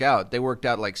did work out. They worked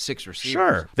out like 6 receivers.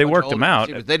 Sure, they worked them out.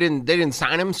 Receivers. They didn't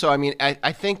sign him. So I mean,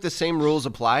 I think the same rules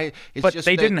apply. It's but just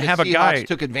they didn't have a guy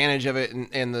took advantage of it,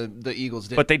 and the Eagles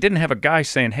did. But they didn't have a guy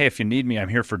saying, "Hey, if you need me, I'm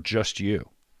here for just you."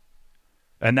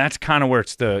 And that's kind of where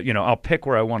it's the I'll pick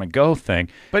where I want to go thing.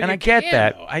 But I get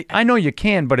that. I know you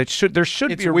can, but there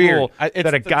should be a rule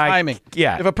that a guy. Timing.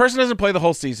 Yeah, if a person doesn't play the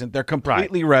whole season, they're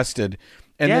completely rested.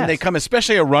 And then they come,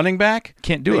 especially a running back,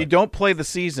 can't do it. You don't play the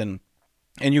season,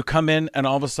 and you come in, and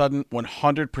all of a sudden,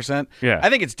 100%. Yeah, I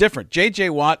think it's different.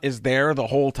 J.J. Watt is there the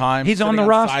whole time. He's on the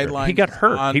roster. He got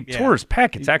hurt. He tore his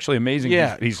pec. It's actually amazing.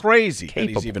 Yeah, he's crazy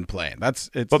capable. that he's even playing. But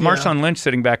Marshawn Lynch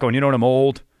sitting back going, you know what? I'm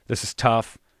old. This is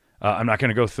tough. I'm not going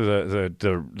to go through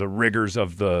the rigors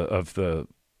of the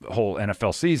whole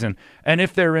NFL season. And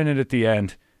if they're in it at the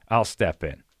end, I'll step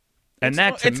in. And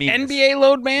it's NBA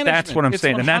load management. That's what I'm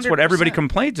saying, 100%. And that's what everybody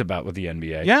complains about with the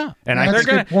NBA. Yeah, and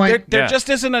there just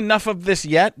isn't enough of this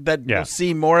yet that you'll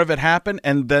see more of it happen,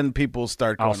 and then people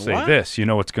start going, I'll say this. You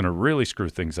know what's going to really screw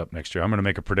things up next year? I'm going to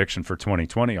make a prediction for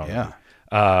 2020 already.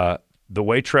 Yeah. The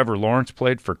way Trevor Lawrence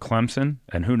played for Clemson,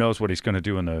 and who knows what he's going to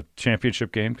do in the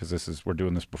championship game, because we're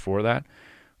doing this before that,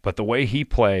 but the way he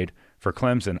played for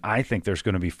Clemson, I think there's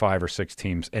going to be 5 or 6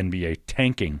 teams NBA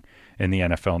tanking in the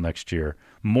NFL next year,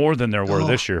 more than there were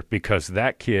this year, because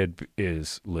that kid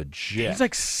is legit. He's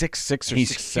like 6'6" or 6'7".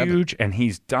 He's huge, and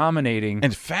he's dominating.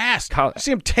 And fast. I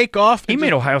see him take off. He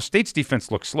made Ohio State's defense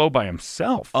look slow by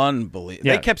himself. Unbelievable.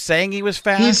 Yeah. They kept saying he was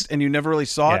fast, and you never really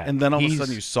saw it, and then all of a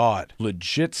sudden you saw it.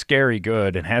 Legit scary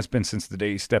good, and has been since the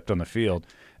day he stepped on the field.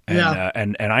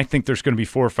 And and I think there's going to be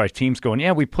 4 or 5 teams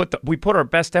going, we put our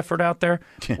best effort out there.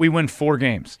 We win 4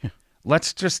 games.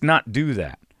 Let's just not do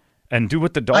that. And do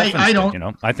what the Dolphins did,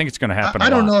 I think it's going to happen. I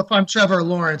don't know if I'm Trevor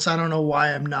Lawrence. I don't know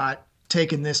why I'm not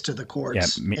taking this to the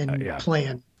courts and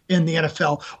playing in the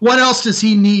NFL. What else does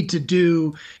he need to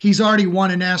do? He's already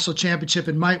won a national championship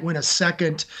and might win a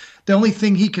second. The only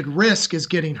thing he could risk is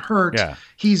getting hurt. Yeah.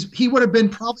 He would have been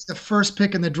probably the first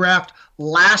pick in the draft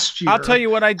last year. I'll tell you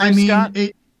what I do, Scott.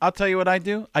 I'll tell you what I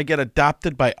do. I get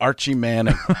adopted by Archie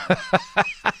Manning.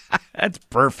 That's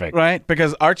perfect. Right?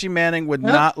 Because Archie Manning would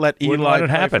not let Eli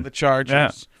play for the Chargers.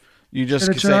 Yeah. You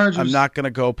just say, I'm not going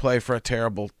to go play for a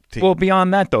terrible team. Well,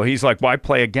 beyond that, though, he's like, why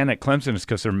play again at Clemson? It's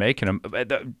because they're making him.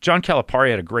 John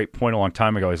Calipari had a great point a long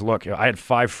time ago. He's, look, I had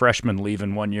 5 freshmen leave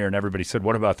in 1 year, and everybody said,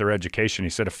 what about their education? He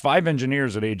said, if 5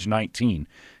 engineers at age 19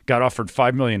 got offered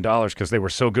 $5 million because they were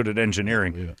so good at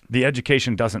engineering, the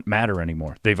education doesn't matter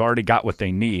anymore. They've already got what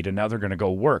they need, and now they're going to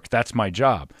go work. That's my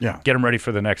job. Yeah. Get them ready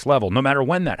for the next level, no matter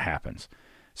when that happens.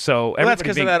 So that's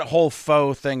because of that whole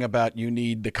faux thing about you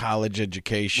need the college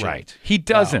education. Right. He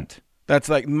doesn't. That's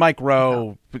like Mike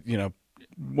Rowe,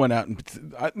 went out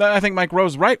and I think Mike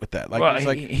Rowe's right with that.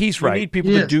 He's right. You need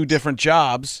people to do different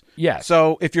jobs. Yes.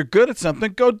 So if you're good at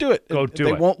something, go do it.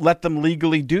 They won't let them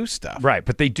legally do stuff. Right,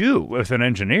 but they do with an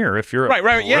engineer. If you're a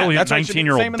brilliant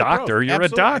 19-year-old doctor, you're a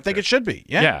doctor. I think it should be.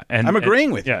 Yeah. I'm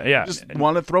agreeing with you. Yeah. Just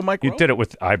want to throw Mike Rowe. You did it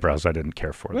with eyebrows I didn't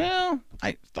care for. Well,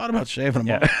 I thought about shaving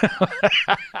them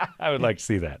off. I would like to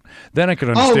see that. Then I could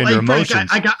understand your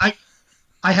emotions.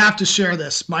 I have to share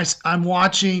this. I'm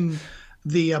watching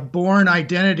the Born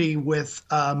Identity with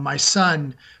my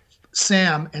son,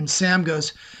 Sam, and Sam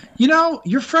goes,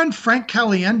 your friend Frank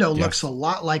Caliendo looks a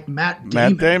lot like Matt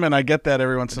Damon. Matt Damon, I get that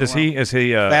every once in a while. Is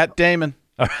he Matt Damon.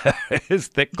 His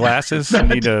thick glasses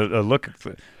need a look.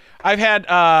 I've had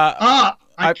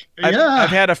I've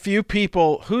had a few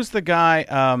people. Who's the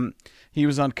guy? He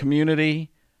was on Community.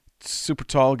 Super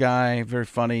tall guy, very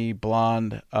funny,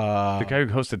 blonde. The guy who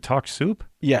hosted Talk Soup?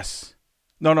 Yes.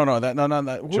 No.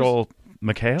 Joel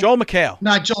McHale? Joel McHale.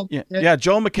 Not Joel. Yeah,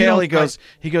 Joel McHale.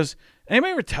 He goes,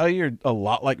 anybody ever tell you you're a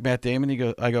lot like Matt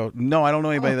Damon? I go, no, I don't know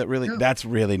anybody that really. That's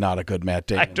really not a good Matt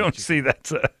Damon. I don't see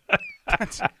that's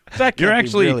that you're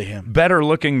actually really him. Better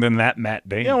looking than that Matt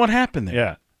Damon. Yeah, what happened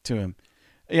there? To him?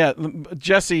 Yeah,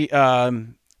 Jesse.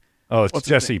 It's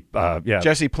Jesse.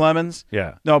 Jesse Plemons.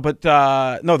 Yeah. No, but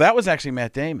no, that was actually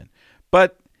Matt Damon.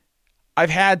 But I've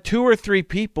had 2 or 3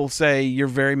 people say you're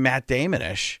very Matt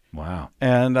Damon-ish. Wow.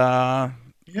 And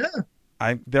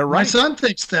they're right. My son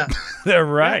thinks that. They're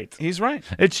right. Yeah, he's right.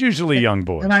 It's usually young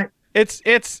boys. And it's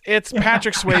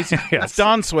Patrick Swayze. Yes. It's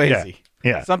Don Swayze.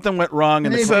 Yeah. Something went wrong.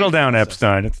 Settle down,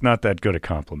 Epstein. It's not that good a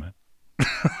compliment.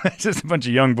 It's just a bunch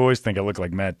of young boys think I look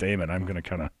like Matt Damon. I'm going to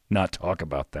kind of not talk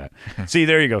about that. See,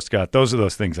 there you go, Scott. Those are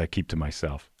those things I keep to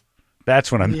myself.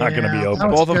 That's when I'm not going to be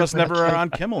open. Both of us never are on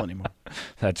Kimmel anymore.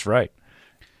 That's right.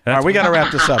 All right, we got to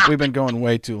wrap this up. We've been going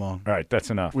way too long. All right,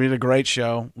 that's enough. We had a great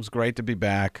show. It was great to be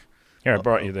back. Here, I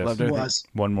brought you this.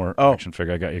 One more action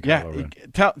figure. I got you, Kylo Ren.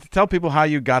 Tell people how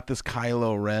you got this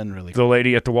Kylo Ren. Really, the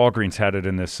lady at the Walgreens had it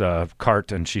in this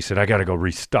cart, and she said, "I got to go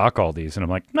restock all these." And I'm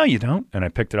like, "No, you don't." And I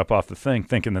picked it up off the thing,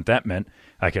 thinking that meant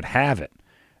I could have it.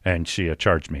 And she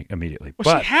charged me immediately.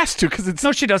 Well, she has to because it's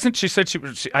no, she doesn't. She said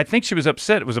I think she was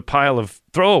upset. It was a pile of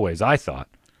throwaways. I thought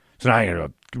so. Now I got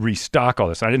to restock all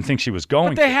this. I didn't think she was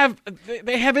going. But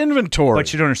they have inventory.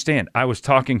 But you don't understand. I was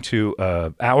talking to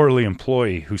an hourly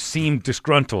employee who seemed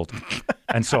disgruntled,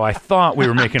 and so I thought we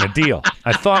were making a deal.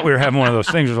 I thought we were having one of those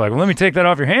things. It was like, well, let me take that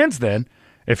off your hands then,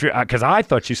 because I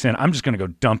thought she said, I'm just going to go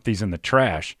dump these in the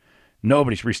trash.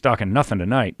 Nobody's restocking nothing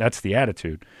tonight. That's the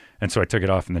attitude. And so I took it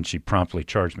off, and then she promptly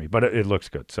charged me. But it looks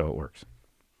good, so it works.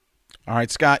 All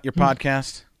right, Scott, your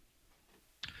podcast.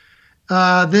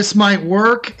 This Might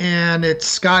Work, and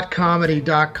it's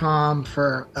scottcomedy.com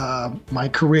for my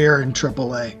career in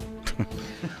AAA.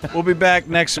 We'll be back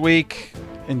next week.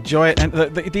 Enjoy it. And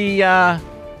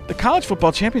the college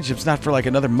football championship's not for like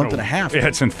another month and a half. Yeah,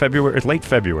 it's in February. It's late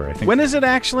February, I think. When is it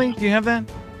actually? Do you have that?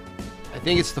 I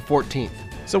think it's the 14th.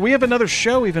 So we have another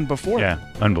show even before. Yeah,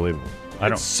 unbelievable.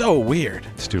 It's so weird.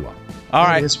 It's too long. All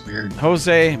right. It's weird.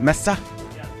 Jose Mesa.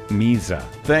 Misa.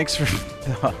 Thanks for...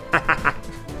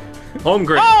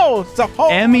 Holmberg. Oh, it's a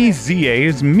whole... M-E-Z-A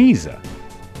is Misa.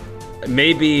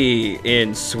 Maybe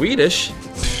in Swedish.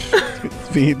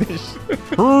 Swedish.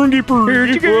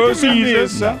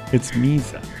 It's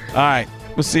Misa. All right.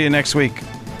 We'll see you next week.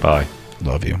 Bye.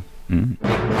 Love you. Mm.